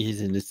than me.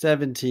 He's in his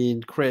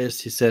 17.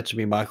 Chris, he said to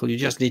me, Michael, you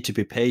just need to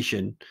be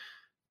patient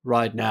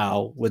right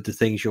now with the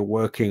things you're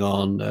working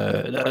on.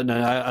 And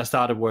I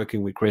started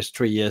working with Chris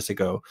 3 years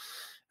ago,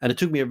 and it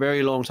took me a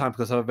very long time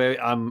because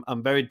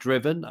I'm very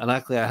driven, and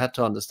actually I had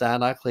to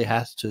understand. I actually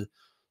had to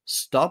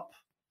stop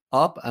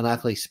up and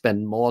actually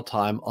spend more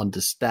time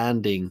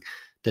understanding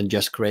than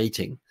just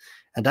creating.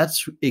 And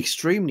that's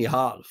extremely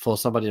hard for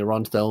somebody to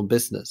run their own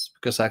business,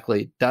 because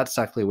actually that's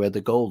actually where the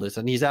goal is.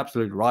 And he's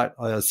absolutely right.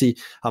 I see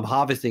I'm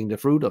harvesting the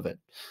fruit of it.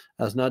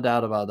 There's no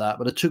doubt about that.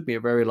 But it took me a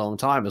very long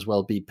time as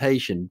well. Be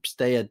patient,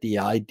 stay at the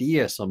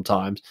idea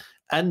sometimes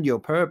and your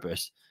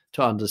purpose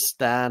to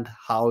understand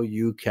how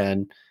you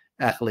can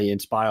actually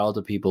inspire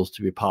other people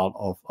to be part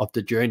of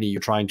the journey you're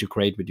trying to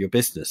create with your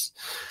business.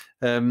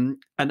 And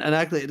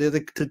actually,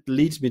 it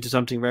leads me to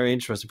something very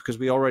interesting, because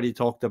we already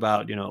talked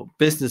about,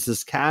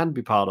 businesses can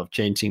be part of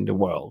changing the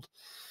world.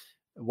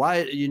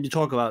 Why you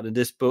talk about in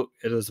this book,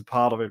 it is a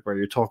part of it where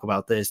you talk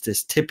about this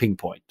tipping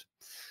point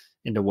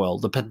in the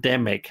world. The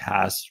pandemic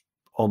has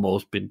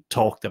almost been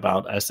talked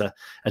about as a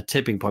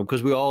tipping point,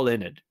 because we're all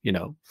in it,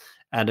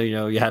 and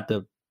you had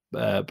the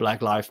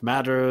Black Lives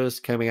Matters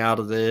coming out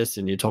of this,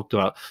 and you talked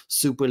about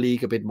Super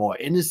League, a bit more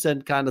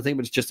innocent kind of thing,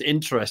 but it's just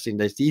interesting.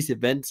 There's these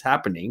events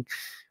happening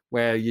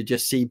where you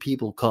just see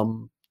people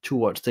come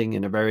towards things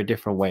in a very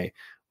different way.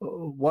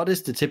 What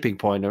is the tipping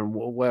point, and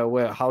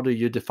how do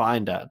you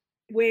define that?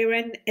 We're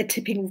in a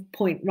tipping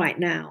point right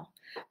now.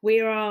 We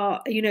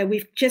are,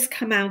 we've just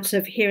come out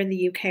of, here in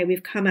the UK,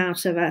 we've come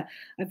out of a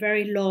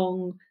very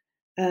long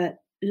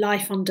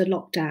life under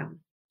lockdown.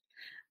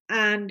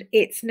 And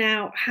it's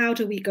now, how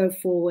do we go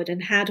forward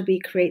and how do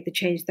we create the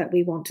change that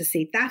we want to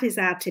see? That is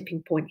our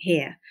tipping point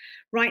here.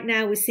 Right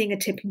now, we're seeing a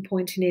tipping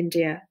point in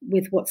India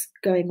with what's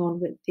going on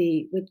with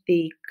the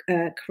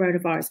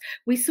coronavirus.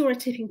 We saw a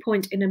tipping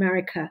point in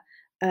America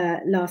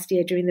last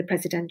year during the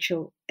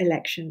presidential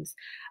elections.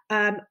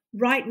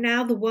 Right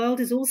now, the world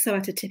is also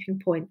at a tipping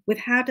point with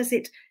how does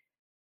it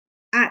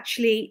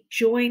actually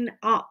join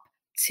up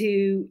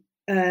to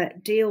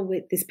deal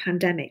with this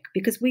pandemic,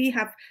 because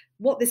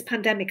what this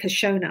pandemic has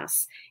shown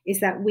us is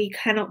that we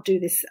cannot do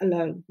this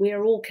alone. We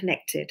are all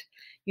connected,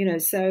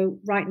 So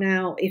right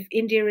now, if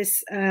India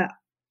is,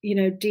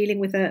 dealing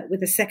with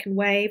a second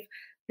wave,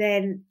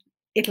 then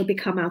it'll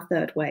become our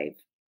third wave.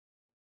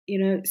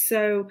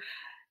 So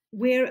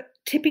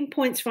tipping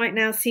points right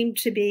now seem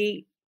to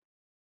be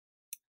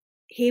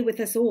here with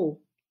us all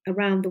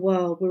around the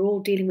world. We're all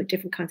dealing with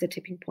different kinds of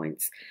tipping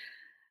points.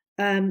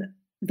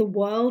 The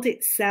world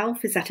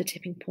itself is at a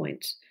tipping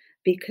point,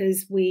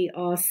 because we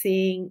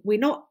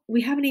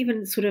haven't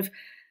even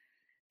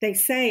they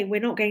say we're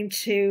not going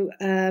to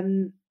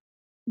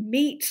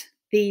meet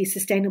the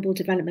Sustainable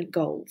Development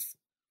Goals.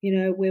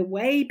 We're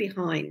way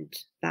behind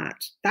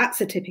that.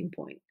 That's a tipping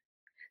point.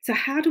 So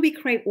how do we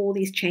create all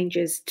these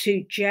changes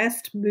to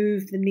just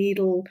move the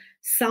needle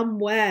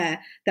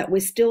somewhere that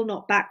we're still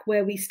not back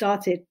where we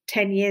started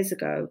 10 years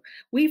ago?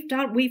 We've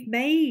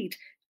made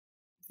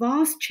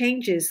vast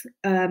changes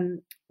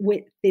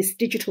with this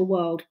digital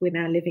world we're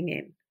now living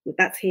in.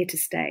 That's here to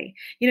stay.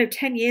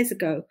 10 years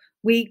ago,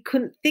 we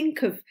couldn't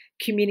think of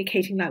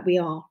communicating like we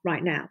are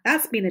right now.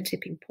 That's been a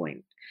tipping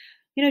point.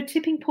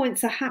 Tipping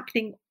points are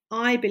happening,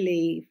 I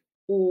believe,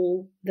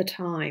 all the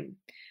time.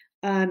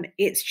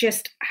 It's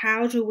just,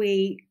 how do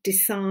we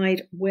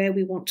decide where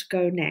we want to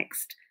go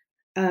next?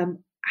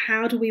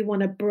 How do we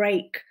want to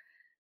break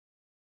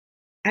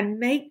and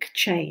make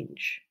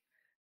change?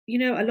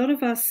 A lot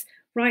of us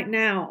right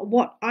now,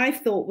 what I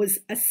thought was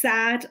a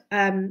sad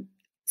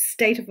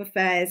state of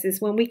affairs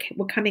is when we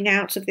were coming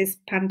out of this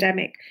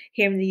pandemic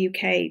here in the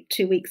UK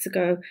 2 weeks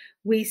ago,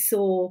 we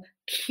saw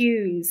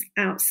queues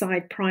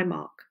outside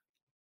Primark,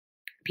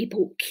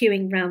 people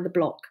queuing round the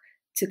block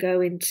to go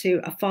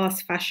into a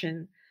fast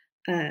fashion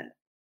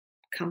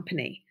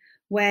company.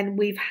 When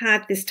we've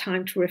had this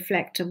time to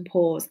reflect and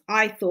pause,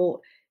 I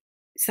thought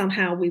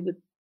somehow we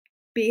would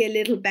be a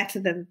little better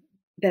than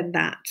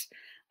that.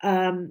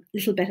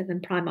 Little better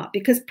than Primark,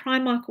 because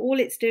Primark, all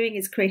it's doing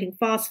is creating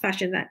fast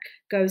fashion that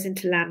goes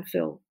into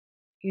landfill.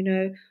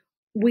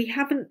 We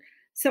haven't.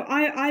 So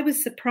I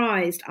was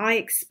surprised. I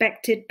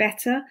expected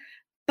better,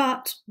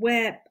 but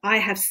where I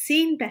have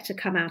seen better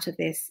come out of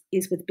this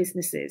is with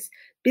businesses.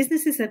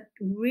 Businesses have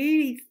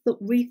really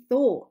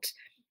rethought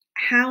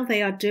how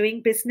they are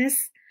doing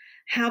business,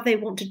 how they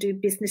want to do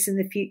business in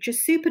the future.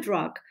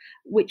 Superdrug,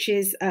 which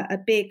is a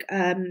big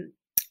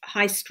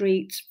high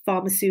street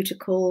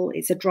pharmaceutical,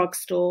 it's a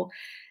drugstore,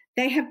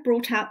 they have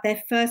brought out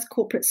their first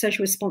corporate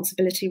social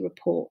responsibility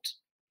report.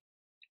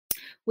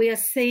 We are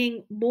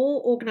seeing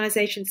more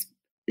organizations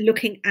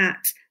looking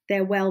at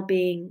their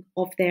well-being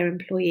of their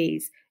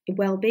employees.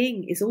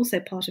 Well-being is also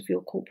part of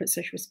your corporate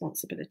social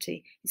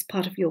responsibility. It's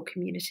part of your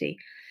community.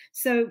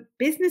 So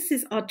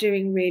businesses are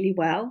doing really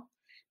well,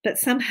 but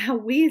somehow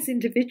we as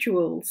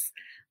individuals,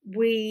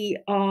 we're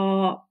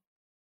not.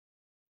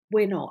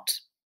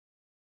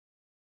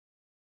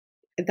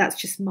 That's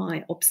just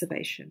my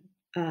observation.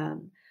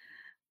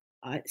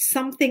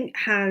 Something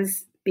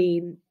has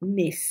been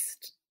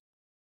missed.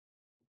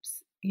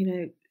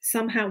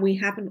 Somehow we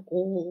haven't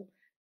all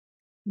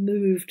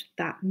moved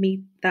that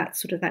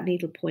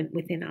needle point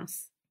within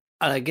us.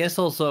 And I guess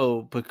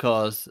also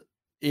because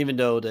even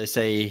though they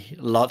say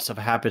lots of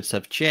habits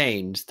have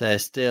changed,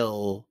 there's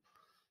still,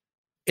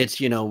 it's,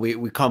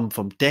 we come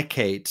from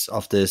decades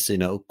of this,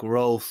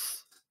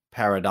 growth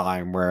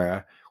paradigm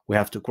where we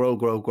have to grow,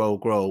 grow, grow,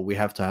 grow. We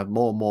have to have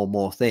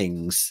more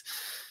things.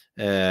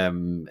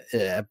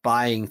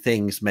 Buying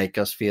things make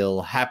us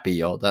feel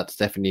happy, or that's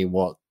definitely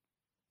what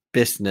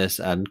business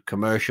and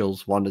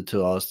commercials wanted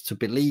to us to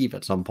believe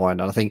at some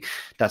point. And I think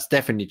that's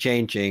definitely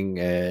changing.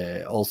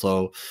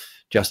 Also,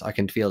 just I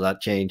can feel that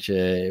change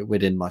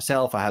within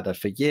myself. I had that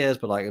for years,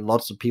 but like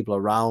lots of people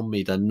around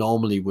me that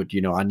normally would,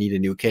 I need a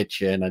new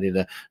kitchen. I need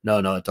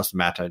no, it doesn't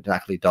matter. It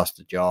actually does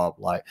the job.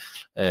 Like,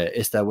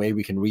 is there a way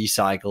we can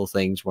recycle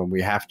things when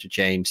we have to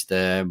change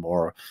them,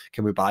 or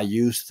can we buy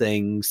used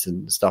things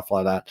and stuff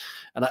like that?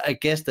 And I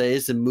guess there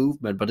is a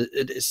movement, but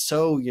it is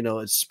so,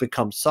 it's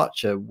become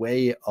such a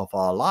way of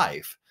our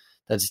life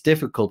that's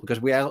difficult,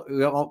 because we are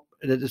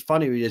it's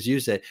funny, as you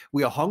say,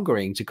 we are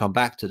hungering to come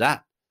back to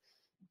that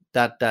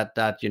it's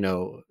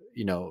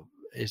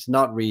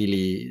not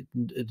really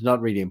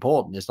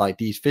important. It's like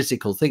these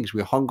physical things,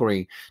 we're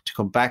hungering to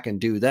come back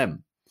and do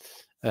them.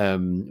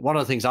 One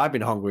of the things I've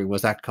been hungering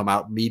was that come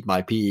out, meet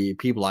my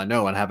people I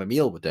know and have a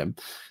meal with them.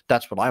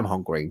 That's what I'm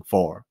hungering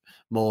for,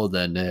 more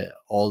than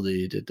all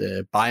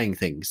the buying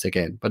things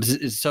again. But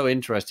it's so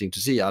interesting to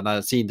see, and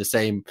I've seen the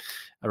same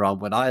around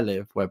when I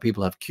live, where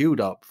people have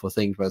queued up for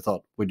things where I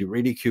thought, would you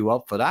really queue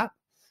up for that?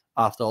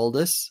 After all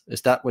this,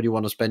 is that what you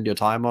want to spend your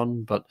time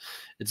on? But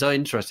it's so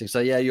interesting. So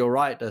yeah, you're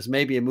right, there's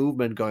maybe a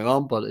movement going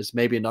on, but it's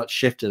maybe not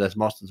shifted as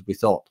much as we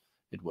thought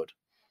it would.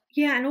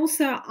 Yeah, and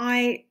also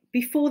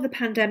before the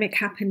pandemic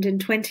happened in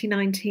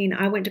 2019,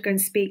 I went to go and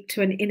speak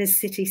to an inner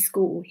city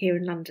school here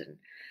in London,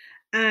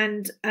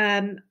 and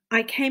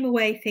I came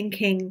away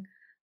thinking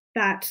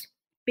that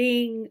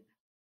being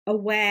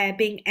aware,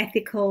 being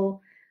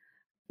ethical,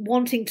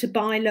 wanting to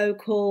buy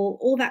local,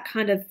 all that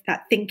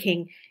that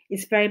thinking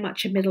is very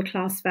much a middle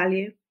class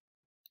value,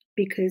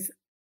 because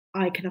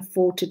I can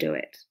afford to do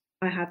it.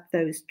 I have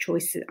those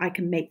choices. I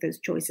can make those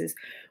choices.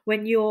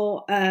 When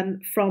you're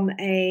from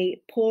a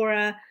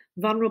poorer,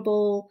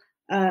 vulnerable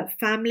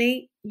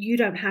family, you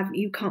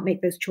can't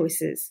make those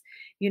choices.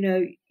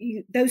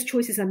 Those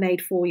choices are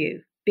made for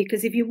you,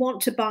 because if you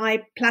want to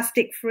buy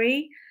plastic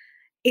free,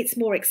 it's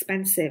more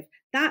expensive.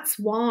 That's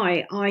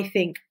why I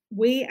think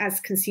we as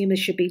consumers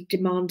should be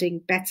demanding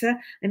better,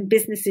 and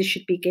businesses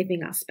should be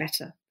giving us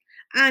better,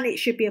 and it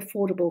should be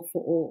affordable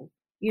for all.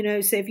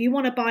 So if you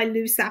want to buy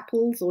loose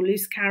apples or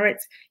loose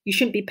carrots, you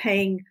shouldn't be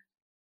paying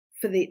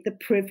for the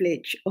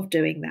privilege of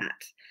doing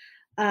that.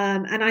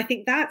 And I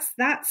think that's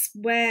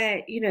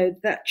where,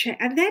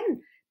 and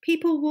then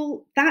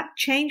that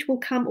change will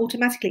come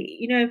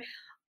automatically.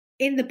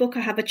 In the book,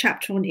 I have a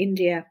chapter on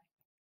India.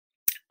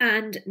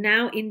 And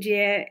now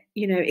India,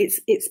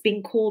 it's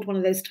been called one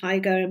of those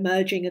tiger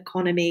emerging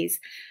economies,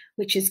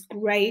 which is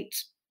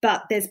great.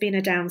 But there's been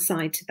a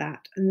downside to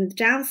that. And the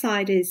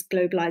downside is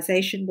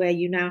globalization, where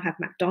you now have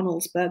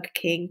McDonald's, Burger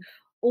King,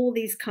 all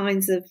these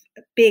kinds of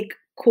big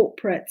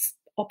corporates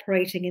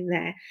operating in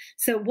there.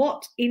 So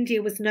what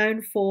India was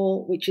known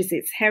for, which is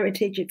its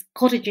heritage, its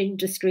cottage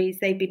industries,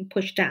 they've been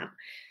pushed down.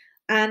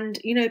 And,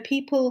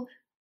 people,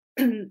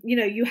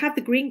 you have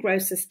the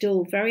greengrocers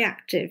still very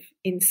active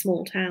in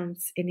small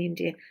towns in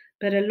India,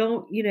 but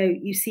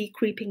you see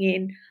creeping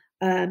in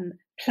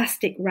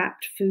plastic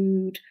wrapped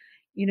food,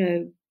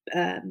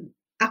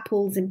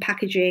 apples in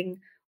packaging,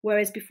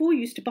 whereas before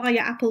you used to buy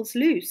your apples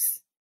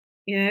loose.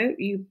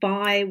 You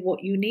buy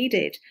what you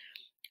needed,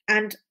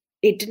 and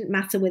it didn't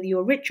matter whether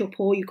you're rich or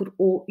poor. You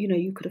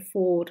could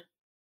afford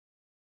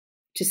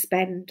to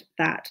spend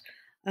that.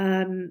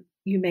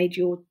 You made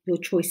your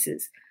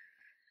choices.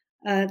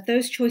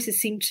 Those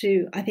choices seem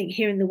to, I think,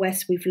 here in the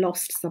West, we've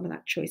lost some of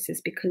that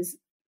choices, because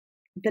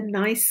the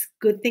nice,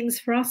 good things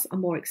for us are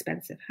more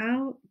expensive.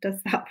 How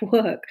does that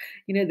work?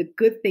 The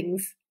good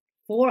things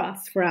for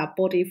us, for our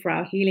body, for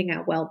our healing,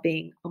 our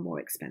well-being, are more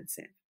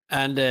expensive.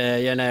 And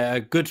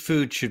good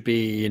food should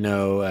be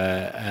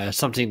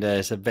something that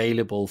is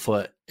available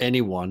for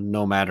anyone,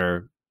 no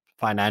matter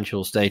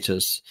financial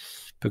status,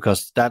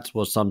 because that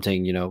was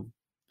something,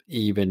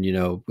 even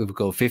we would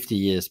go 50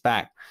 years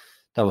back,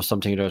 that was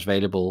something that was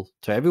available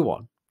to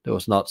everyone. There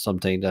was not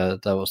something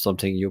that was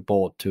something you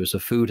bought to. So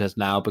food has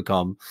now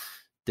become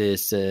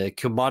this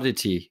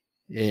commodity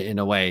in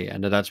a way,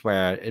 and that's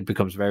where it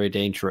becomes very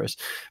dangerous.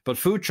 But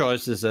food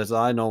choices, as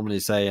I normally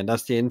say, and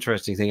that's the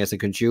interesting thing as a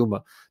consumer,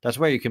 that's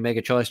where you can make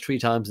a choice 3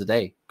 times a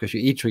day, because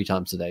you eat 3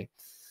 times a day,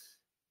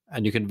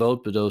 and you can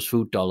vote with those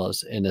food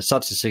dollars in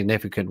such a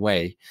significant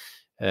way,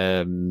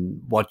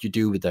 what you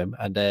do with them.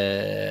 And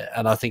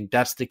I think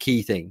that's the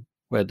key thing,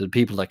 where the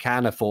people that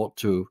can afford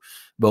to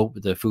vote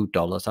with their food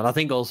dollars. And I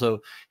think also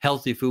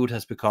healthy food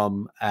has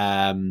become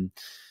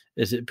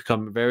Is it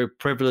become a very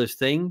privileged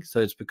thing? So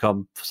it's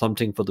become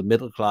something for the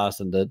middle class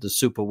and the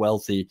super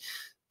wealthy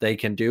they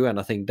can do. And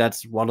I think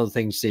that's one of the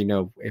things,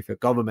 if a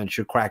government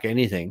should crack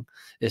anything,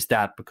 is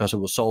that, because it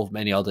will solve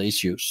many other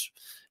issues,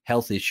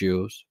 health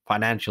issues,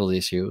 financial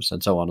issues,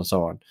 and so on and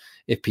so on,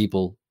 if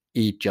people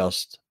eat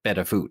just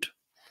better food.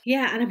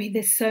 Yeah, and I mean,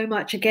 there's so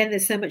much data,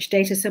 so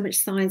much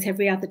science.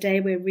 Every other day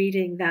we're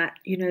reading that,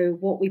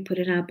 what we put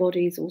in our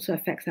bodies also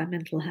affects our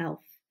mental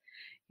health,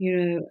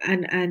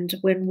 and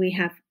when we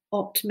have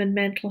optimum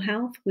mental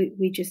health,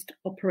 we just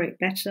operate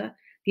better.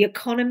 The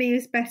economy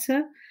is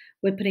better.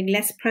 We're putting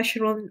less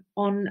pressure on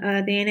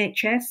the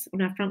NHS,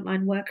 on our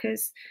frontline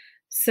workers.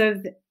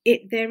 So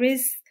there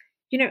is,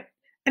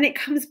 and it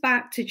comes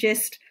back to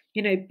just,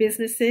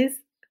 businesses,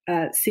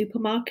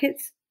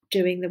 supermarkets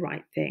doing the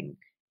right thing,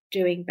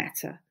 doing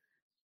better.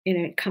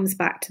 It comes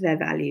back to their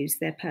values,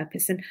 their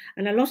purpose. And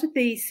a lot of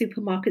these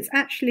supermarkets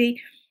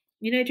actually,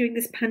 during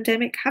this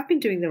pandemic have been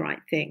doing the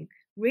right thing,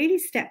 really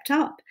stepped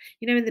up.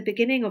 In the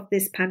beginning of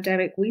this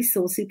pandemic, we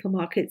saw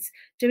supermarkets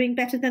doing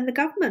better than the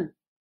government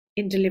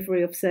in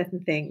delivery of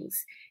certain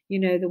things.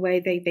 The way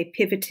they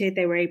pivoted,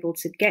 they were able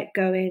to get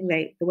going,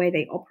 the way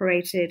they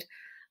operated,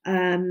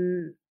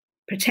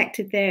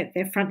 protected their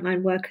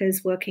frontline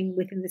workers working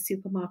within the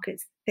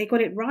supermarkets. They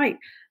got it right.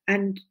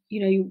 And,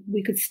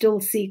 we could still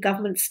see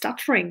government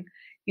stuttering,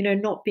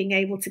 not being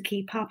able to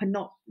keep up and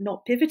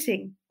not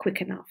pivoting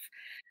quick enough.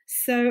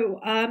 So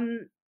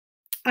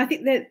I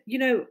think that,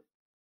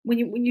 when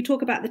you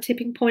talk about the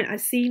tipping point,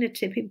 I've seen a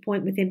tipping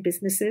point within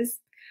businesses.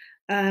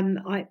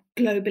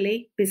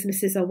 Globally,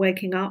 businesses are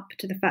waking up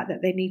to the fact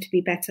that they need to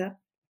be better,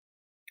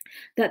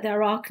 that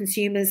there are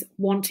consumers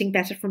wanting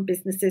better from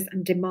businesses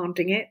and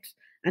demanding it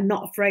and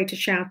not afraid to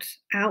shout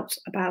out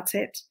about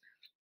it.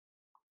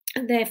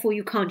 And therefore,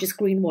 you can't just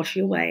greenwash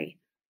your way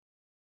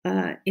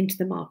into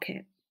the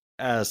market.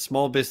 As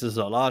small business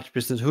or large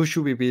business, who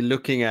should we be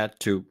looking at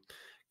to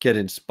get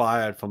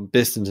inspired from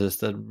businesses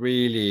that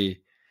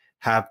really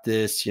have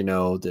this,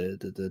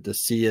 the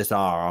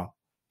CSR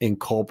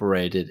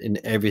incorporated in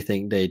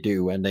everything they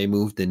do, and they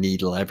move the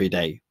needle every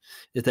day?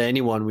 Is there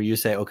anyone where you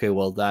say, okay,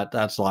 well,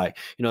 that's like,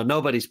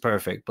 nobody's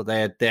perfect, but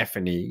they're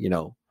definitely,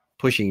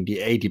 pushing the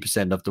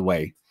 80% of the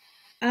way?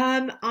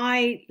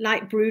 I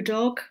like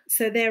Brewdog.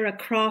 So they're a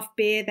craft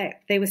beer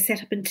that they were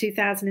set up in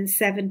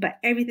 2007, but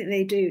everything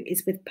they do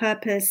is with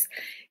purpose.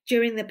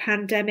 During the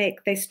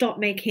pandemic, they stopped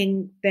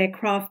making their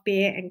craft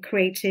beer and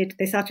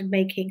they started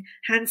making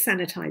hand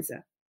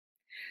sanitizer.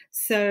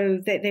 So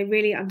they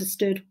really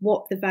understood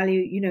what the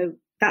value,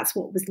 that's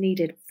what was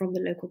needed from the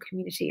local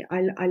community.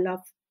 I love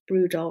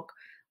Brewdog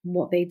and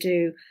what they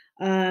do.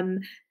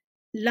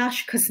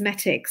 Lush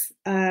Cosmetics,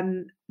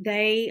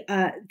 they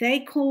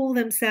call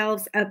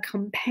themselves a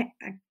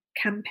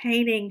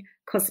campaigning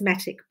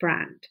cosmetic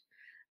brand.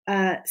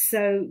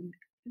 So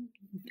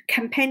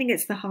campaigning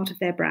is the heart of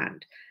their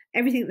brand.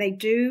 Everything they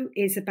do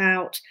is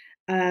about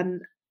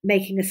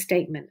making a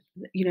statement,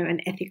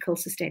 an ethical,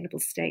 sustainable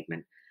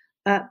statement.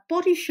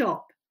 Body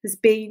Shop has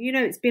been,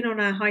 it's been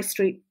on our high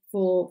street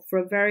for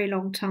a very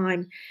long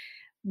time.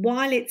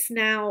 While it's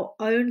now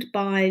owned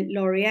by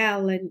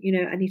L'Oreal and,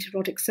 Anita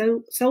Roddick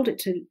sold it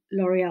to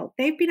L'Oreal,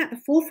 they've been at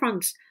the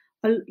forefront.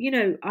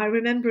 I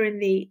remember in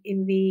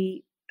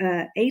the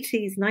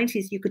 80s,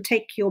 90s, you could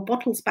take your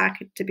bottles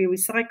back to be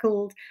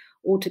recycled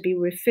or to be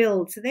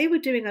refilled. So they were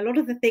doing a lot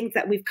of the things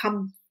that we've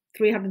come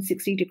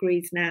 360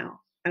 degrees now.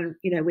 And,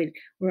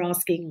 we're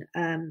asking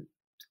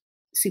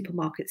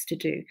supermarkets to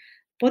do.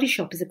 Body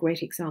Shop is a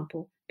great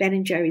example.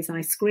 Ben & Jerry's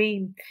ice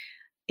cream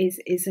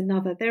is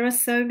another. There are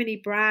so many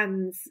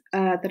brands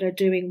that are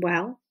doing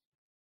well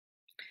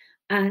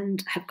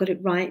and have got it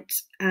right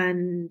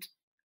and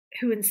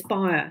who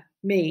inspire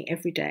me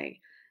every day.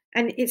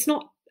 And it's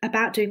not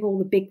about doing all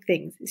the big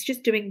things. It's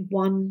just doing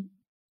one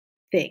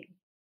thing.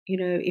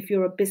 If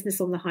you're a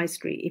business on the high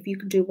street, if you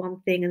can do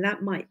one thing, and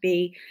that might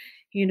be,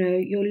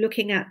 you're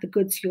looking at the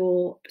goods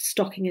you're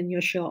stocking in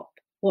your shop.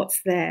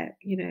 What's there?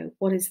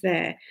 What is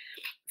their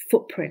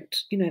footprint?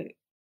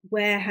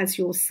 Where has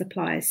your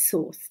supplier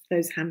sourced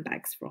those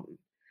handbags from?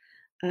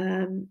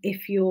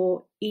 If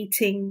you're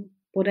eating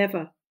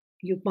whatever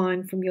you're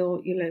buying from your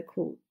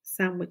local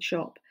sandwich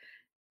shop,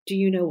 do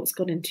you know what's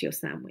gone into your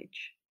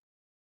sandwich?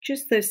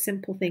 Just those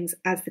simple things.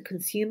 As the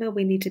consumer,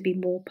 we need to be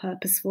more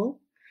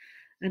purposeful.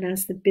 And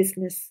as the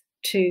business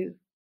too,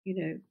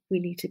 we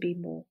need to be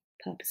more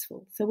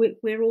purposeful. So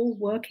we're all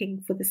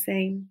working for the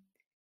same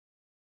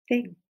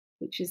thing,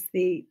 which is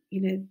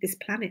this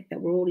planet that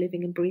we're all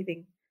living and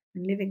breathing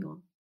and living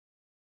on.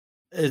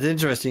 It's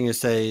interesting you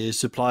say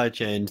supply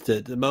chains.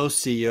 The most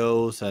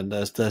CEOs and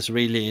that's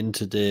really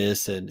into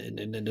this and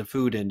in the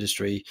food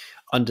industry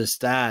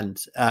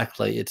understand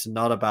actually it's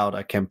not about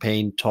a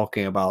campaign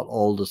talking about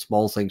all the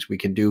small things we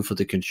can do for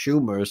the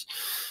consumers.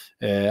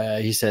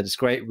 He said it's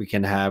great we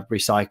can have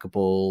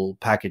recyclable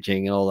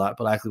packaging and all that,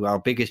 but actually our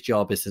biggest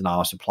job is in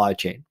our supply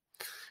chain.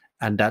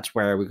 And that's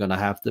where we're going to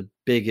have the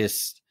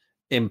biggest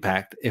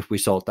impact if we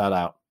sort that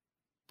out,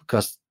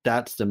 because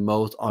that's the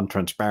most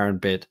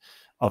untransparent bit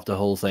of the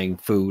whole thing,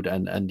 food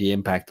and the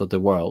impact of the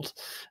world.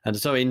 And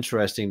it's so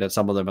interesting that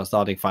some of them are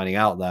starting finding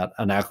out that,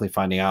 and actually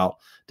finding out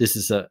this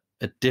is a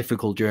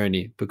difficult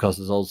journey, because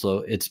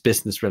it's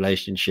business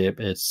relationship,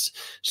 it's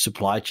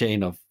supply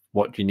chain of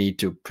what you need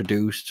to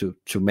produce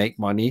to make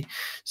money.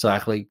 So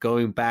actually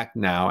going back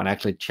now and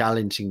actually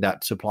challenging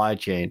that supply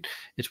chain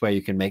is where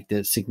you can make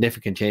the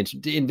significant change,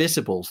 the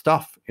invisible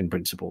stuff in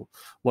principle,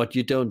 what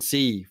you don't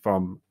see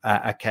from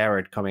a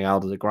carrot coming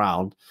out of the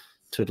ground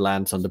to it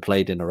lands on the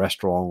plate in a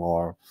restaurant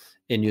or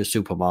in your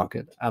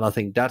supermarket. And I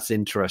think that's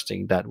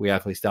interesting, that we're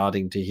actually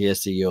starting to hear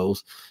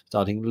CEOs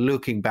starting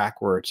looking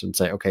backwards and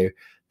say, okay,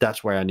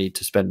 that's where I need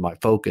to spend my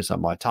focus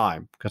and my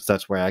time, because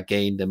that's where I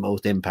gain the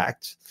most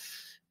impact.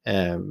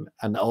 And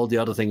all the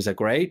other things are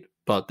great,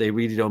 but they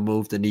really don't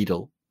move the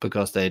needle,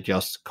 because they're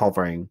just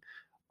covering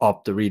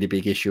up the really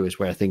big issues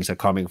where things are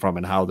coming from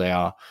and how they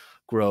are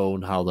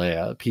grown,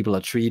 how people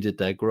are treated,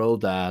 they grow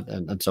that,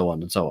 and so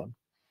on and so on.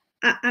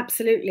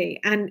 Absolutely.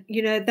 And,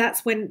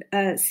 that's when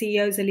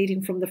CEOs are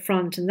leading from the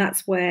front, and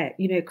that's where,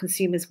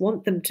 consumers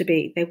want them to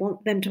be. They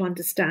want them to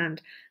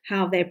understand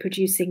how they're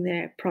producing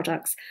their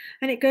products.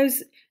 And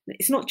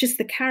it's not just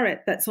the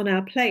carrot that's on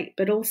our plate,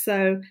 but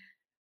also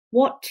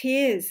what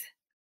tears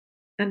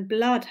and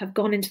blood have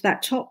gone into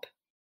that top,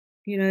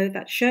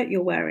 that shirt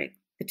you're wearing,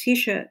 the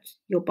T-shirt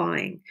you're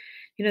buying.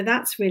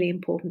 That's really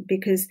important,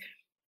 because,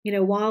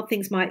 while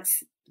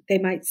they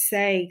might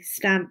say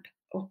stamp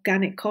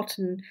organic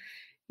cotton,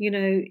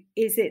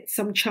 is it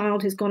some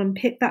child who's gone and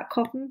picked that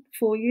cotton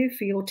for you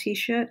for your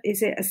T-shirt?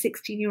 Is it a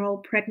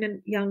 16-year-old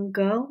pregnant young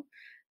girl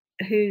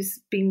who's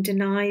been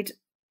denied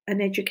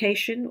an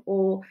education?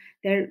 Or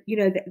there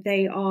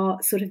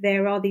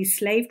are these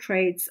slave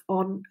trades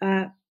on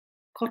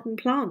cotton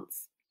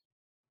plants,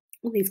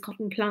 all these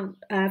cotton plant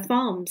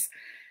farms.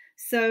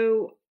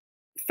 So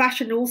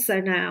fashion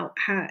also now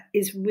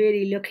is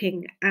really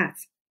looking at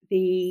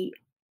the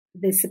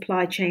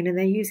supply chain, and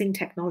they're using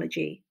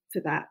technology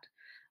for that.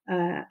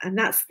 And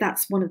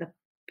that's one of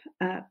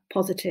the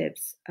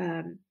positives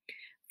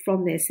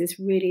from this, is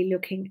really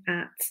looking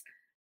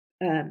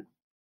at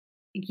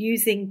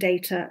using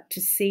data to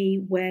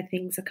see where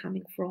things are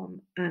coming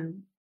from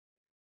and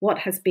what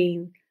has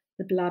been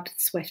the blood,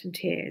 sweat and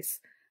tears.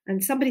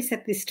 And somebody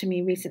said this to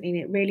me recently, and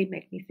it really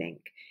made me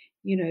think,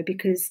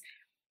 because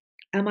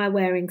am I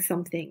wearing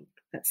something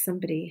that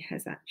somebody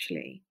has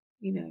actually,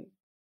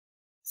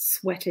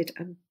 sweated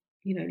and,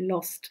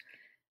 lost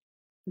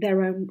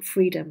their own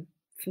freedom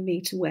for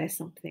me to wear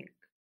something?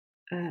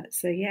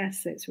 So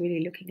yes, it's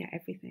really looking at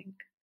everything.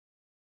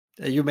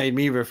 You made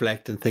me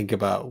reflect and think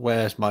about,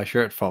 where's my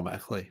shirt from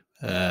actually,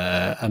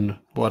 and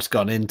what's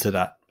gone into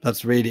that.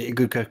 That's really a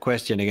good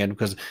question again,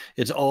 because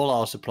it's all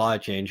our supply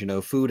chains.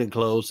 Food and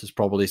clothes is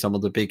probably some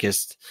of the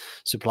biggest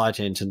supply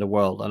chains in the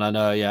world. And I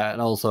know, yeah, and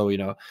also,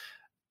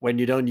 when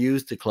you don't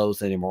use the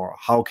clothes anymore,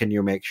 how can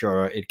you make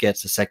sure it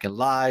gets a second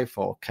life,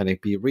 or can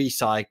it be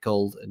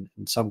recycled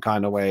in some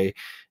kind of way?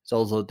 It's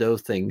also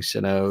those things,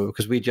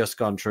 because we just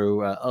gone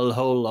through a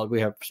whole lot.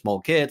 We have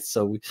small kids,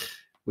 so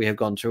we have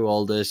gone through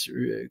all this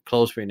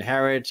clothes we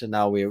inherit, and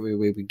now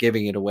we're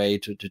giving it away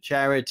to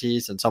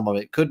charities, and some of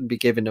it couldn't be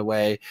given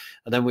away.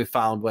 And then we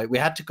found we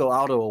had to go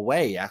out of our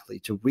way actually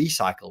to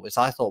recycle, which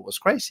I thought was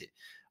crazy.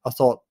 I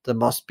thought there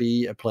must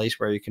be a place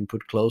where you can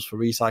put clothes for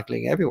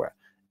recycling everywhere.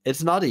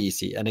 It's not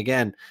easy. And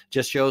again,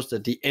 just shows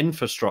that the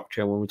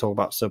infrastructure, when we talk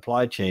about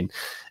supply chain,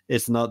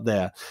 it's not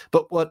there.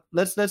 But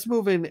let's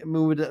move it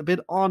a bit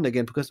on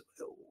again, because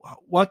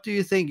what do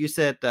you think? You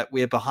said that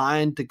we're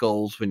behind the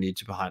goals we need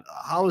to behind.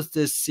 How is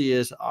this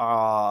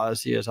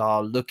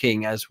CSR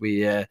looking as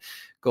we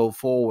go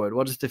forward?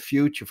 What is the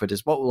future for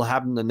this? What will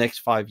happen in the next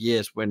 5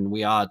 years when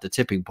we are at the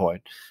tipping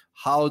point?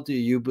 How do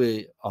you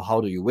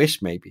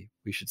wish, maybe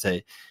we should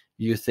say,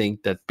 you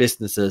think that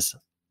businesses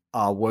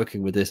are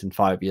working with this in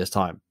 5 years'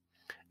 time?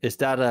 Is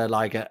that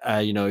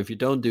if you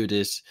don't do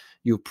this,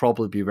 you'll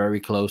probably be very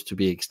close to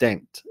be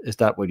extinct? Is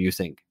that what you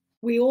think?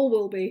 We all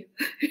will be,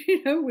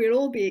 we'll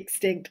all be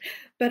extinct.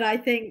 But I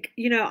think,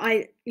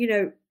 CSR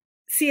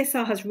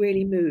has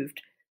really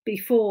moved.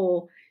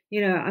 Before,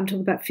 I'm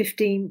talking about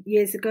 15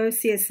 years ago,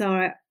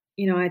 CSR,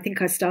 I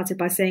think I started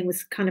by saying,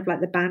 was kind of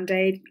like the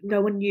Band-Aid.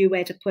 No one knew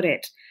where to put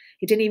it.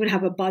 It didn't even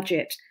have a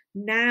budget.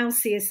 Now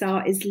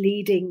CSR is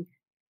leading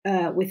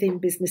within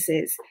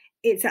businesses.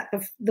 It's at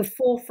the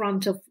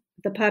forefront of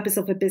the purpose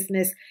of a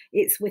business.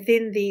 It's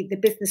within the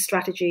business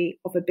strategy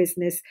of a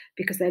business,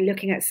 because they're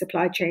looking at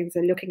supply chains,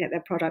 they're looking at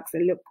their products,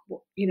 they look,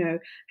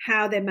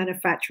 how they're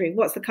manufacturing,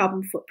 what's the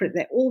carbon footprint,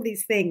 they're all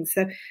these things.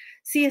 So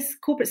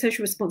corporate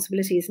social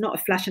responsibility is not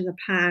a flash in the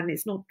pan,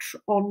 it's not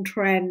on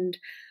trend.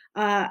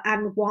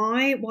 And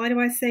why do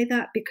I say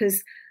that?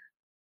 Because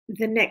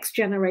the next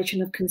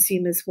generation of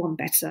consumers want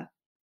better.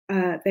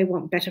 They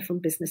want better from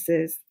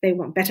businesses, they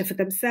want better for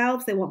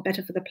themselves, they want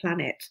better for the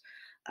planet.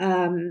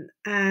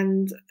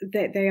 And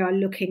they are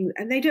looking,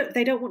 and they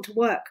don't want to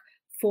work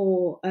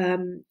for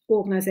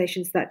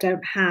organizations that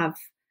don't have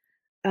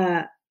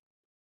a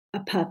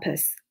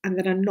purpose and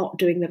that are not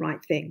doing the right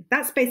thing.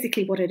 That's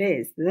basically what it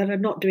is, that are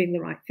not doing the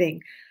right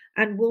thing.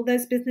 And will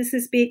those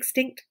businesses be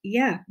extinct?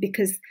 Yeah,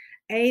 because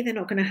A, they're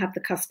not going to have the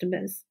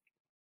customers.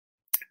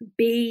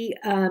 B,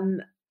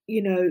 their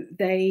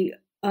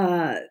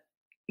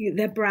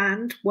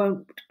brand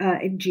won't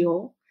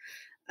endure,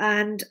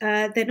 and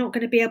they're not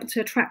going to be able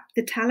to attract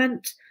the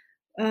talent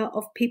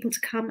of people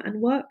to come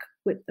and work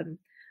with them.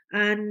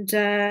 And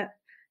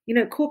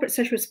corporate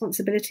social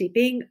responsibility,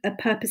 being a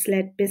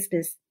purpose-led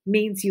business,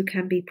 means you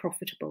can be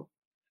profitable.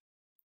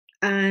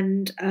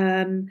 And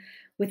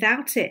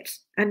without it,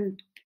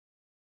 and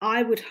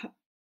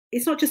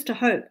it's not just a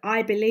hope,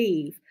 I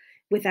believe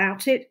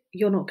without it,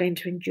 you're not going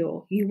to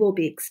endure. You will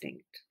be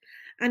extinct.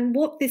 And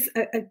what this,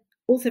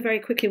 also very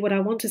quickly, what I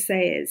want to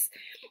say is,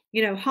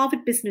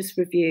 Harvard Business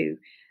Review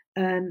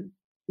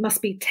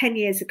must be 10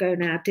 years ago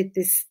now, did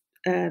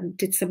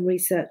some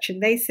research,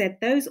 and they said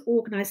those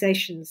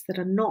organizations that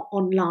are not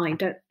online,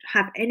 don't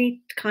have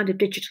any kind of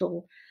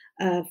digital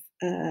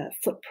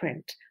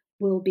footprint,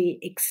 will be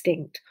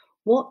extinct.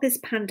 What this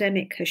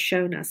pandemic has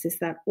shown us is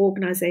that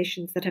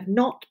organizations that have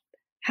not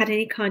had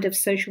any kind of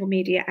social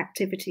media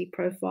activity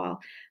profile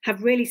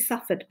have really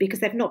suffered because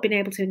they've not been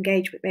able to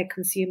engage with their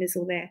consumers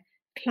or their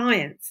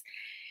clients.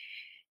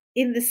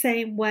 In the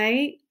same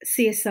way,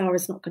 CSR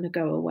is not going to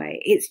go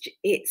away.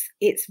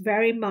 It's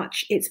very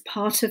much, it's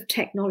part of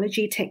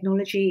technology.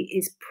 Technology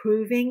is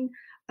proving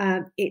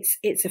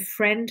it's a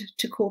friend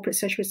to corporate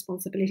social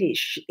responsibility.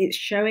 It's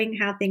showing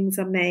how things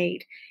are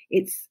made.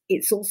 It's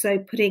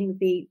also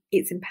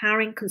it's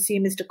empowering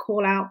consumers to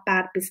call out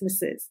bad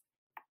businesses.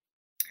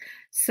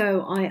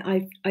 So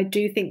I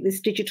do think this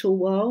digital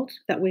world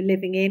that we're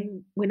living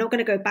in, we're not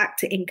going to go back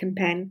to ink and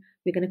pen.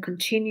 We're going to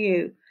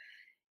continue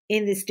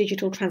in this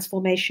digital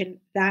transformation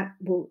that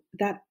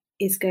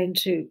is going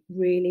to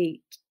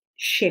really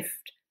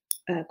shift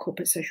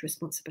corporate social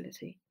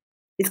responsibility.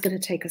 It's going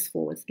to take us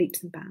forward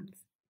leaps and bounds.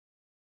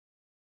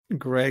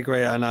 Great.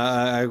 And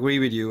I agree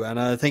with you. And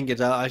I think it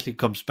actually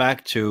comes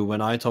back to when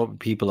I talk to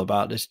people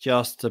about it's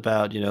just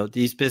about,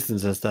 these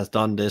businesses that's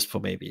done this for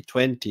maybe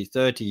 20,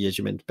 30 years.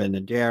 You mentioned Ben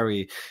and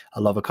Jerry.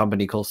 I love a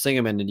company called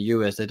Singerman in the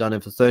US. They've done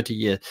it for 30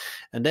 years.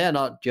 And they're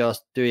not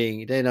just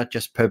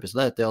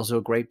purpose-led. They're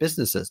also great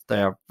businesses.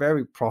 They are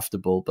very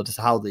profitable, but it's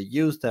how they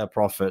use their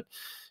profit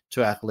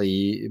to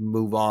actually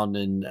move on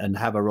and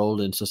have a role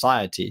in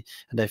society.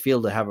 And they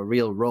feel they have a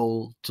real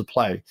role to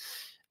play.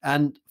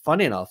 And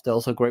funny enough, they're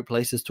also great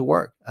places to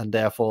work, and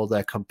therefore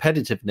their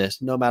competitiveness,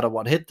 no matter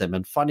what hit them.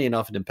 And funny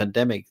enough, in the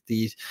pandemic,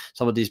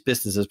 some of these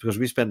businesses, because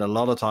we spend a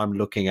lot of time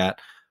looking at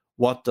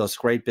what does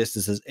great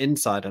businesses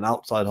inside and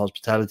outside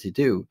hospitality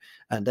do,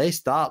 and they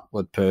start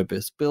with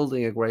purpose,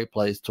 building a great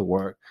place to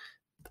work,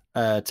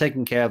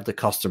 taking care of the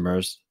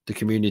customers, the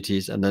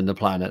communities, and then the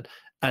planet,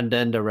 and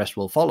then the rest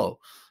will follow.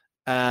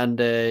 And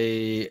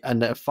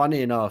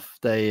funny enough,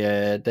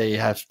 they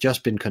have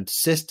just been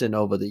consistent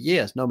over the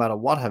years, no matter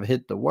what have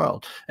hit the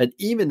world. And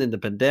even in the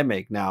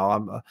pandemic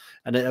now,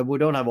 we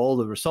don't have all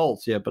the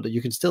results yet, but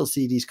you can still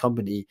see these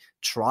companies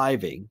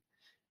thriving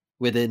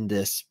within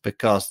this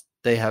because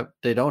they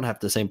don't have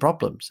the same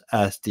problems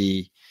as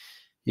the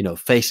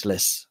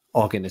faceless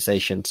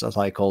organizations, as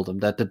I call them,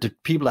 that the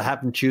people that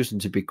haven't chosen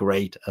to be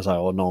great, as I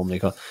normally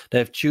call, they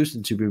have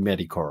chosen to be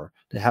mediocre.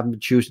 They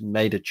haven't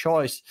made a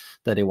choice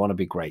that they want to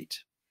be great.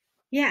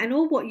 Yeah, and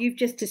all what you've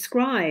just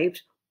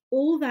described,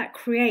 all that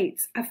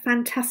creates a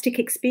fantastic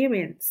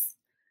experience.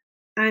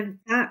 And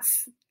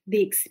that's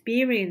the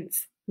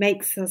experience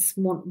makes us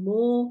want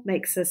more,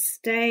 makes us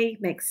stay,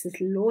 makes us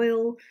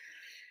loyal.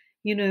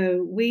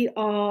 We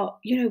are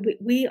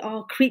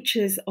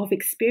creatures of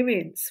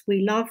experience.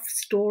 We love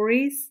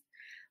stories.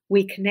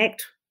 We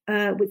connect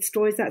with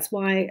stories. That's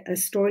why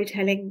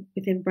storytelling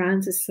within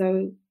brands is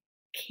so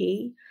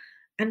key.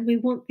 And we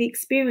want the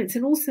experience.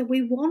 And also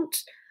we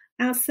want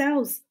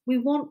ourselves. We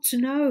want to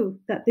know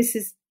that this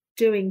is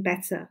doing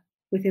better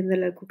within the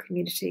local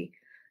community.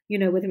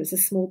 Whether it's a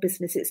small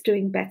business, it's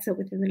doing better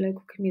within the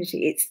local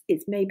community.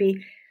 It's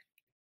maybe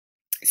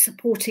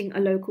supporting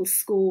a local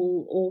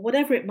school or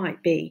whatever it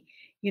might be,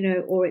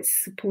 or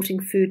it's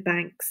supporting food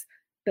banks.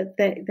 But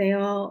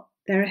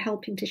they're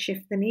helping to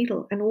shift the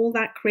needle, and all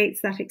that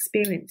creates that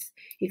experience.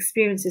 The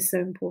experience is so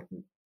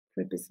important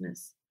for a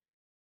business.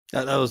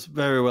 That was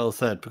very well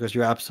said, because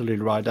you're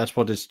absolutely right. That's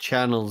what it's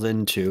channels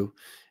into.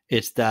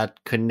 It's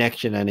that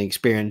connection and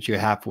experience you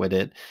have with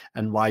it,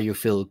 and why you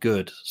feel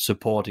good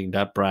supporting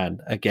that brand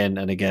again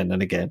and again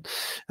and again.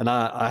 And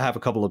I have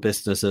a couple of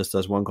businesses.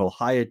 There's one called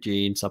Hired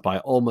Jeans. I buy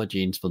all my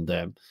jeans from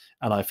them,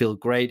 and I feel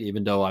great,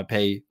 even though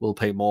will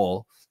pay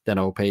more than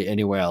I will pay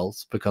anywhere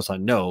else, because I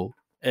know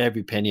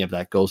every penny of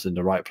that goes in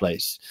the right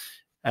place.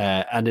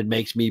 And it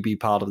makes me be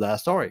part of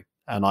that story,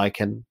 and I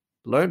can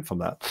learn from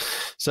that.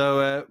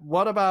 So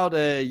what about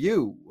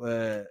you?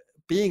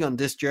 Being on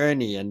this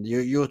journey, and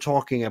you're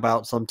talking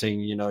about something,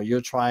 you're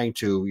trying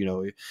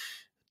to,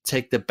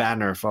 take the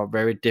banner for a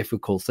very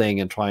difficult thing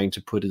and trying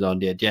to put it on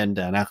the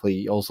agenda, and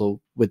actually also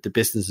with the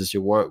businesses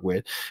you work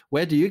with.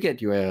 Where do you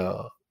get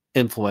your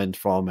influence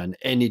from and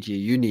energy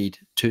you need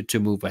to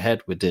move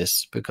ahead with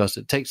this? Because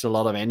it takes a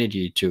lot of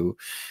energy to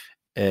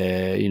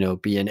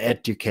be an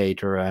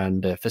educator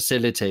and a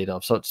facilitator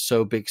of such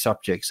so big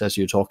subjects as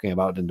you're talking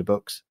about in the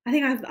books? I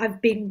think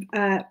I've been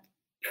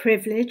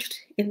privileged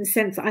in the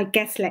sense that I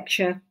guest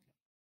lecture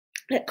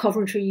at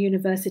Coventry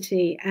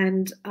University,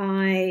 and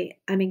I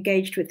am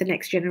engaged with the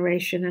next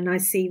generation, and I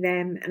see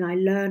them and I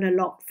learn a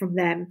lot from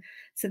them.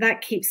 So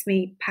that keeps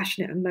me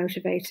passionate and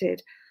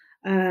motivated.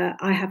 We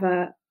have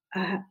a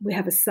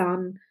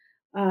son.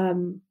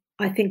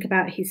 I think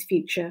about his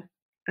future,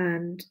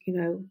 and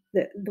the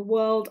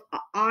world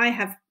I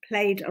have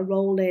played a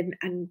role in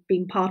and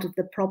been part of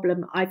the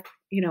problem I've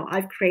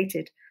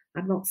created.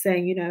 I'm not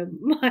saying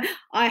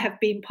I have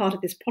been part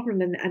of this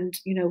problem, and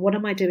what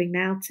am I doing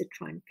now to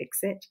try and fix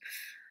it?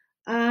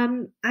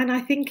 And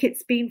I think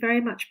it's been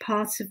very much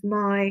part of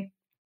my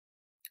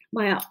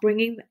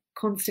upbringing that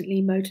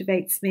constantly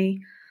motivates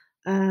me.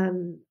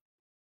 Um,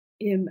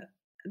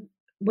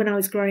 when I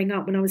was growing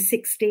up, when I was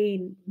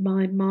 16, we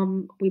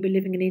were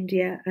living in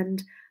India,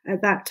 and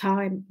at that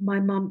time, my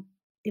mum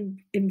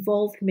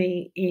involved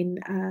me in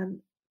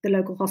the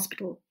local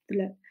hospital,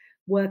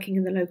 working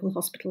in the local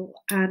hospital,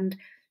 and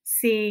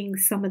seeing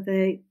some of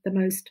the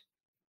most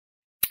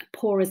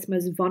poorest,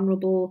 most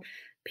vulnerable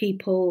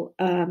people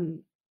that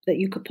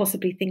you could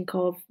possibly think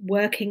of,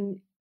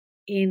 working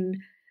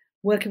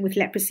with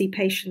leprosy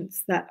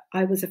patients that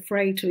I was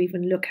afraid to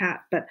even look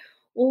at. But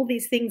all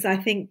these things, I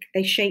think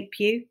they shape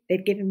you.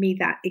 They've given me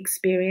that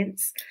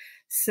experience.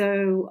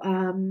 So,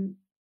 I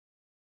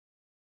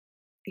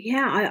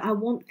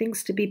want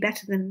things to be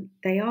better than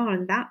they are,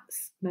 and that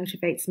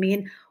motivates me.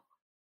 And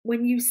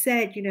when you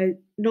said,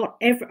 not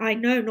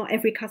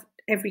every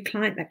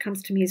client that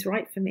comes to me is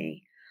right for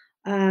me.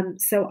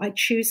 So I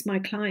choose my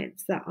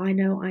clients that I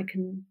know I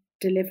can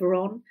deliver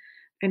on,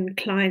 and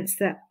clients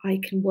that I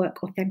can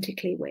work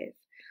authentically with,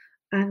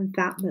 and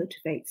that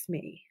motivates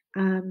me.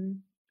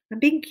 And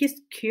being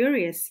just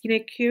curious,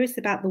 curious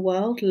about the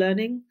world,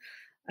 learning,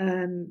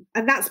 and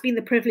that's been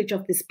the privilege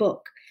of this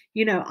book.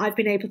 I've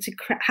been able to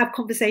have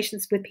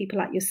conversations with people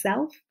like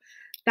yourself.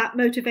 That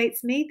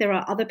motivates me. There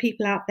are other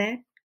people out there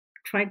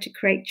trying to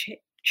create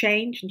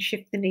change and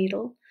shift the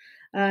needle.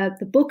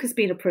 The book has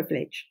been a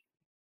privilege.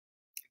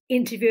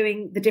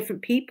 Interviewing the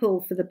different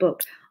people for the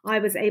book, I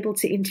was able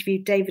to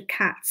interview David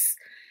Katz,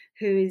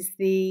 who is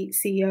the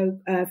CEO,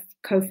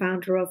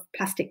 co-founder of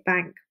Plastic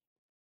Bank.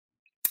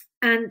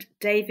 And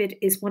David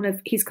is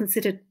he's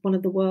considered one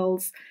of the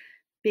world's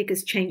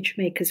biggest change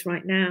makers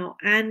right now.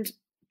 And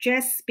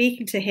just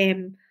speaking to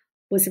him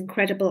was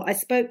incredible. I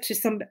spoke to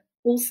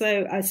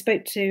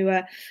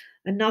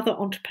another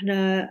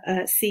entrepreneur,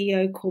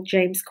 CEO called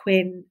James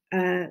Quinn,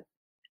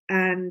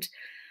 and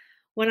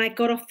when I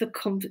got off the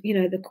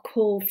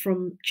call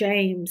from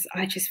James,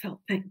 I just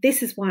felt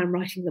this is why I'm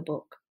writing the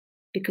book,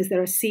 because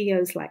there are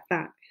CEOs like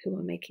that who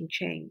are making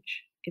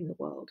change in the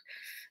world.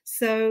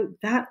 So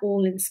that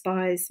all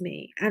inspires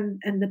me, and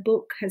the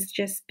book has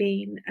just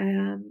been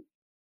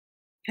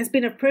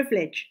a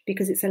privilege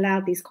because it's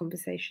allowed these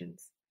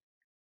conversations.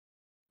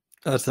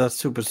 That's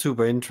super,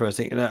 super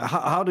interesting. And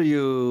how do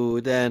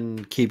you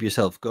then keep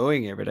yourself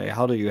going every day?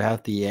 How do you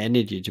have the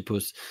energy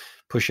to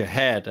push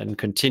ahead and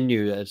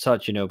continue as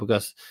such?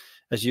 Because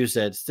as you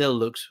said, it still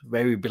looks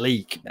very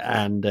bleak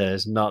and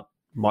there's not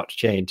much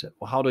change.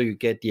 How do you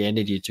get the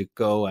energy to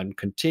go and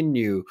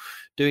continue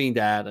doing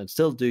that and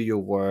still do your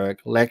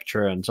work,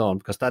 lecture, and so on?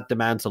 Because that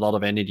demands a lot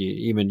of energy.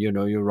 Even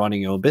you're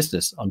running your own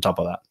business on top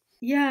of that.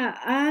 Yeah,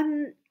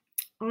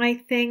 I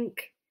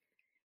think.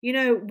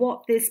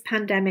 What this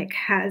pandemic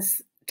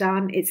has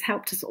done, it's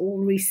helped us all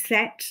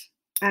reset.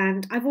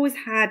 And I've always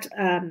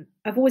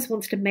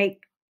wanted to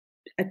make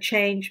a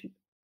change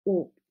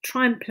or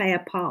try and play a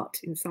part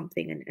in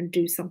something and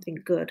do something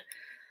good.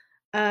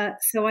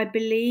 So I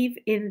believe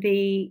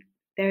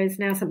there is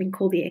now something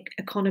called the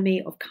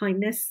economy of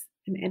kindness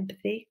and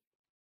empathy.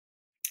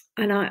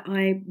 And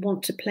I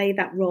want to play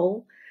that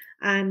role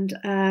and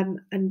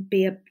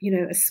be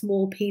a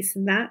small piece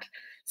in that.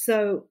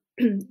 So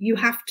you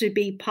have to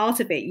be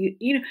part of it.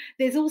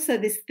 There's also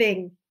this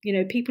thing,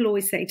 people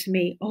always say to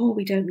me, oh,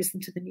 we don't listen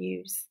to the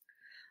news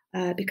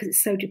because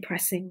it's so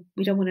depressing.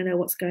 We don't want to know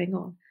what's going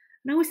on.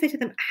 And I always say to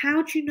them,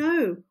 how do you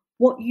know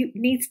what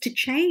needs to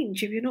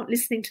change if you're not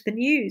listening to the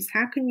news?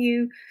 How can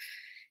you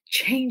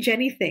change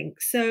anything?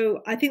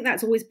 So I think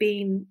that's always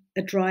been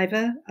a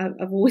driver.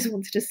 I've always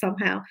wanted to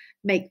somehow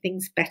make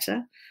things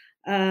better.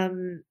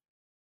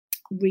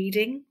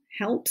 Reading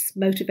helps,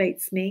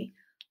 motivates me.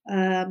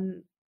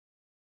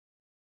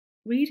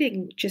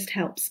 Reading just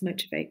helps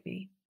motivate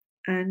me,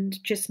 and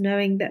just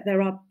knowing that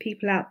there are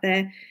people out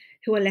there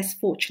who are less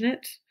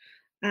fortunate,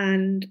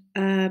 and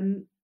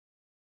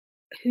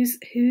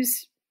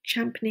who's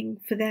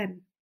championing for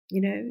them,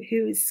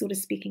 who is sort of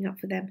speaking up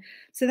for them.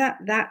 So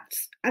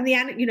that's and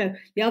the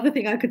other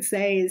thing I could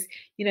say is,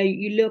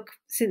 you look,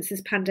 since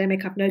this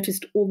pandemic, I've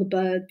noticed all the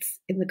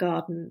birds in the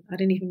garden. I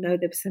didn't even know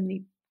there were so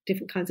many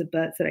different kinds of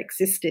birds that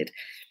existed.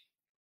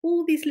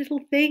 All these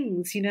little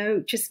things,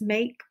 just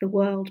make the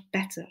world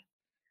better.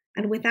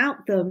 And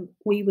without them,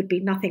 we would be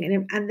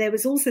nothing. And there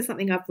was also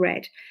something I've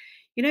read.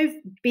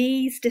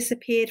 Bees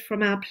disappeared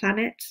from our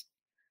planet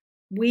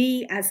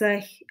we as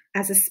a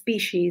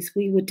species,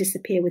 we would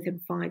disappear within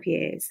 5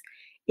 years.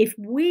 If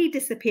we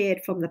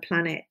disappeared from the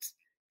planet,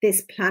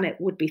 this planet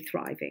would be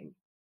thriving.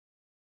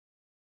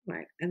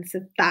 Right. And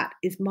so that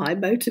is my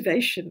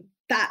motivation.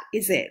 That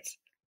is it.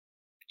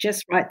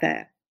 Just right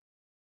there.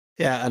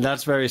 Yeah, and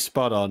that's very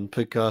spot on,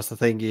 because I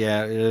think,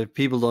 if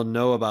people don't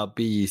know about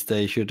bees,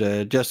 they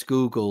should just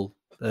Google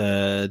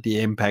the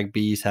impact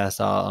bees has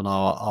on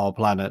our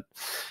planet,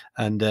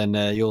 and then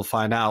you'll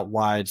find out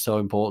why it's so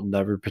important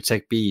that we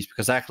protect bees,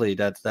 because actually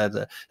that's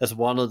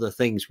one of the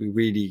things we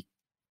really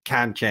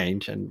can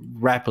change and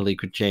rapidly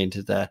could change,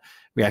 is that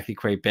we actually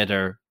create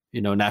better,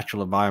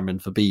 natural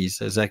environment for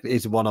bees.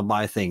 It's one of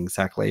my things.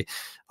 Actually,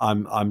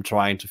 I'm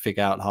trying to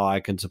figure out how I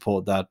can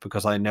support that,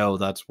 because I know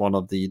that's one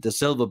of the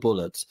silver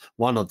bullets.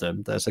 One of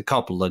them. There's a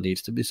couple that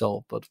needs to be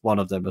solved, but one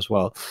of them as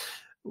well.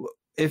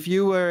 If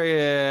you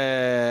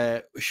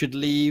should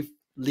leave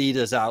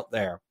leaders out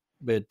there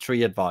with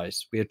 3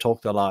 advice, we have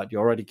talked a lot.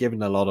 You're already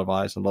given a lot of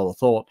advice, a lot of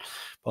thought,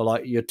 but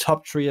like your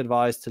top 3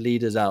 advice to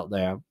leaders out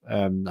there,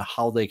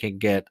 how they can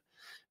get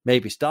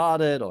maybe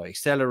started or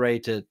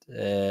accelerated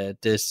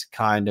this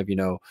kind of,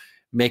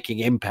 making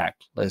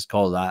impact, let's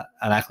call that,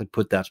 and actually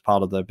put that as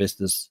part of their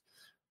business,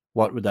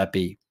 what would that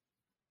be?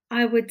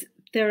 I would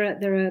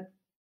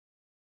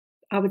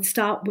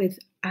start with,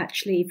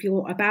 actually, if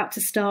you're about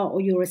to start or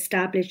you're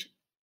established,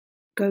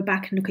 go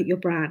back and look at your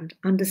brand,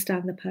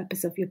 understand the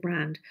purpose of your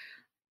brand,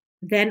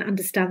 then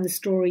understand the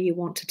story you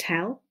want to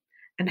tell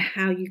and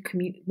how you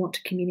want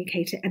to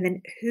communicate it, and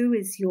then who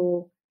is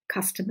your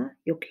customer,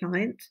 your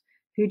client,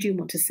 who do you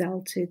want to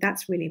sell to?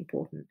 That's really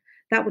important.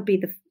 That would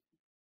be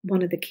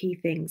one of the key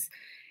things.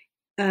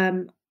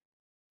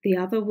 The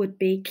other would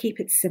be, keep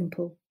it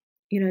simple.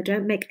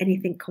 Don't make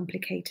anything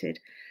complicated.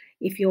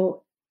 If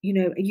you're,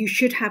 you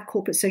should have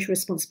corporate social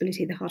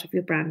responsibility at the heart of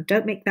your brand.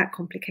 Don't make that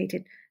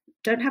complicated.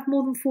 Don't have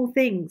more than 4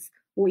 things,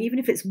 or even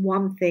if it's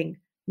one thing,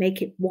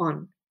 make it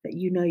one that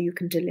you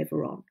can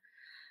deliver on.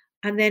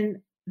 And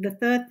then the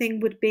third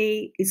thing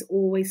is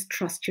always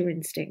trust your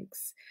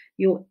instincts.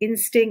 Your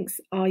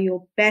instincts are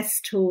your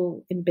best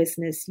tool in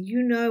business.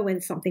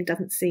 When something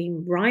doesn't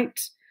seem right,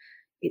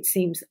 it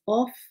seems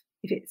off.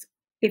 If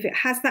it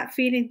has that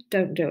feeling,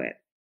 don't do it.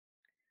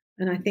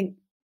 And I think,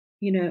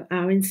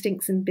 our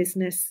instincts in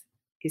business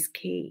is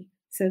key.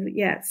 So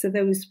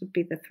those would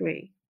be the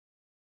 3.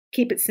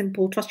 Keep it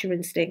simple, trust your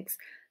instincts,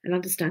 and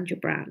understand your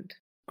brand.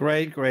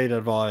 Great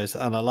advice.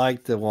 And I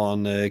like the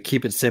one,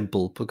 keep it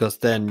simple, because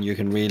then you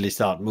can really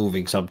start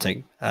moving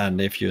something. And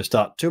if you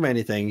start too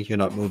many things, you're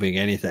not moving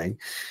anything.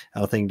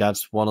 I think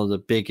that's one of the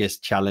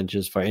biggest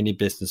challenges for any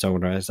business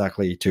owner, is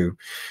actually to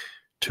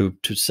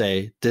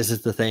say, this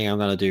is the thing I'm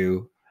going to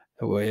do,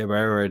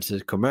 wherever it's a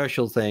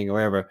commercial thing or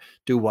whatever,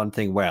 do one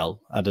thing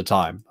well at a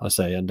time, I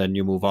say, and then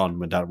you move on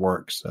when that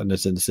works, and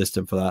it's in the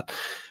system for that.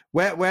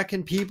 Where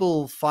can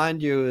people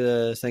find you,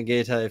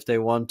 Sangeeta, if they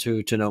want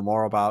to know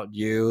more about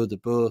you, the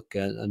book,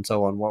 and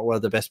so on? What are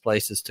the best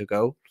places to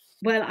go?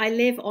 Well, I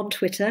live on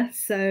Twitter,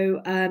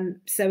 so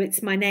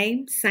it's my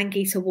name,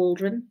 Sangeeta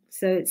Waldron.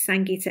 So it's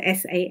Sangeeta,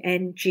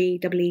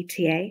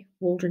 Sangeeta,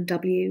 Waldron,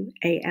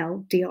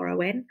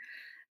 Waldron.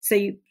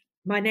 So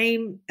my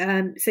name.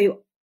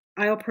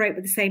 I operate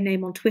with the same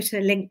name on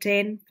Twitter,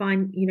 LinkedIn.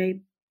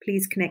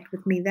 Please connect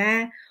with me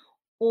there,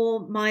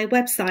 or my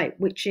website,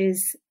 which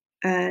is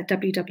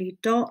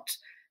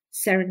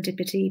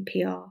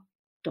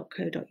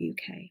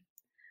www.serendipitypr.co.uk.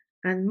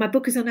 And my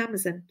book is on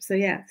Amazon. So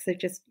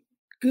just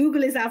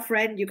Google is our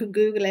friend. You can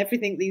Google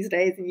everything these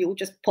days and you'll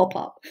just pop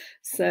up.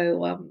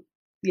 So,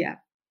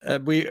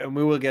 we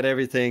will get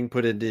everything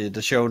put in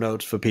the show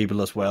notes for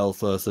people as well,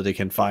 so they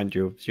can find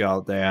you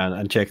out there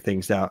and check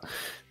things out.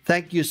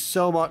 Thank you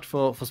so much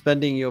for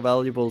spending your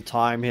valuable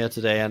time here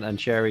today and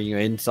sharing your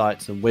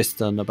insights and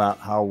wisdom about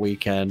how we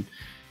can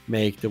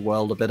make the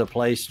world a better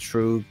place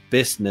through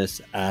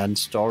business and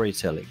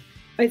storytelling.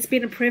 It's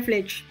been a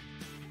privilege.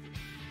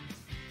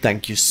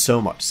 Thank you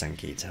so much,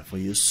 Sangeeta, for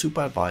your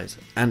super advice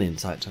and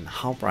insights on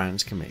how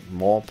brands can make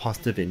more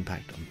positive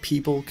impact on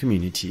people,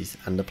 communities,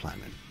 and the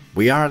planet.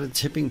 We are at a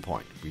tipping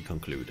point, we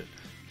concluded,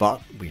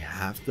 but we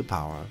have the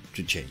power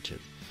to change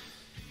it.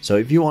 So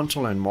if you want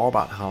to learn more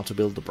about how to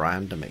build a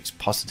brand that makes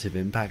positive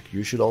impact,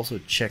 you should also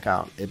check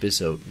out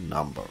episode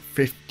number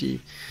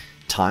 50,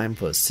 Time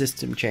for a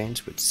System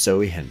Change with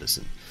Zoe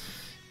Henderson.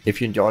 If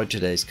you enjoyed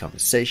today's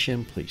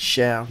conversation, please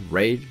share,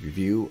 rate,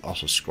 review, or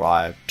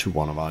subscribe to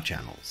one of our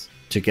channels.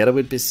 Together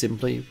with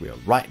BizSimply, we are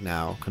right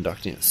now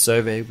conducting a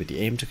survey with the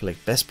aim to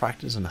collect best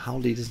practice on how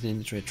leaders in the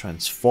industry are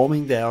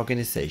transforming their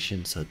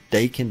organization so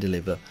they can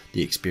deliver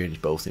the experience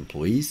both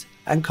employees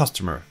and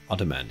customer are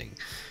demanding.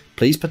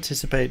 Please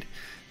participate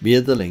via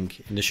the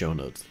link in the show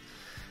notes.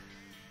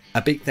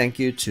 A big thank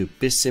you to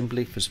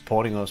BizSimply for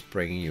supporting us,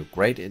 bringing you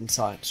great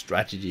insights,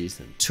 strategies,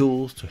 and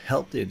tools to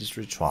help the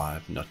industry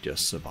thrive, not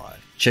just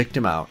survive. Check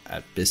them out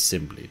at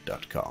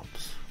bizsimply.com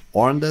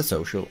or on their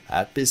social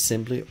at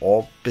BizSimply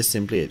or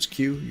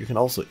BizSimplyHQ. You can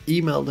also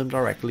email them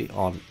directly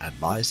on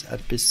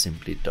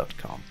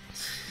advice@bizsimply.com.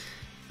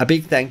 A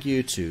big thank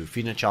you to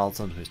Fina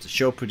Charlton, who is the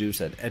show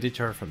producer and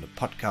editor from the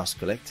Podcast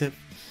Collective.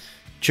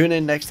 Tune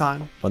in next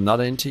time for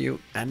another interview,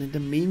 and in the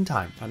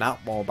meantime, find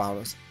out more about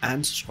us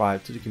and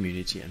subscribe to the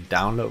community and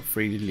download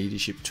free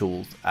leadership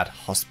tools at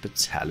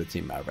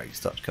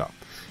hospitalitymavericks.com.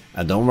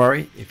 And don't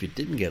worry, if you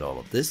didn't get all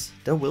of this,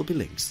 there will be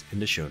links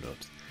in the show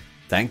notes.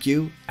 Thank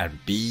you, and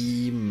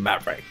be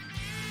Maverick!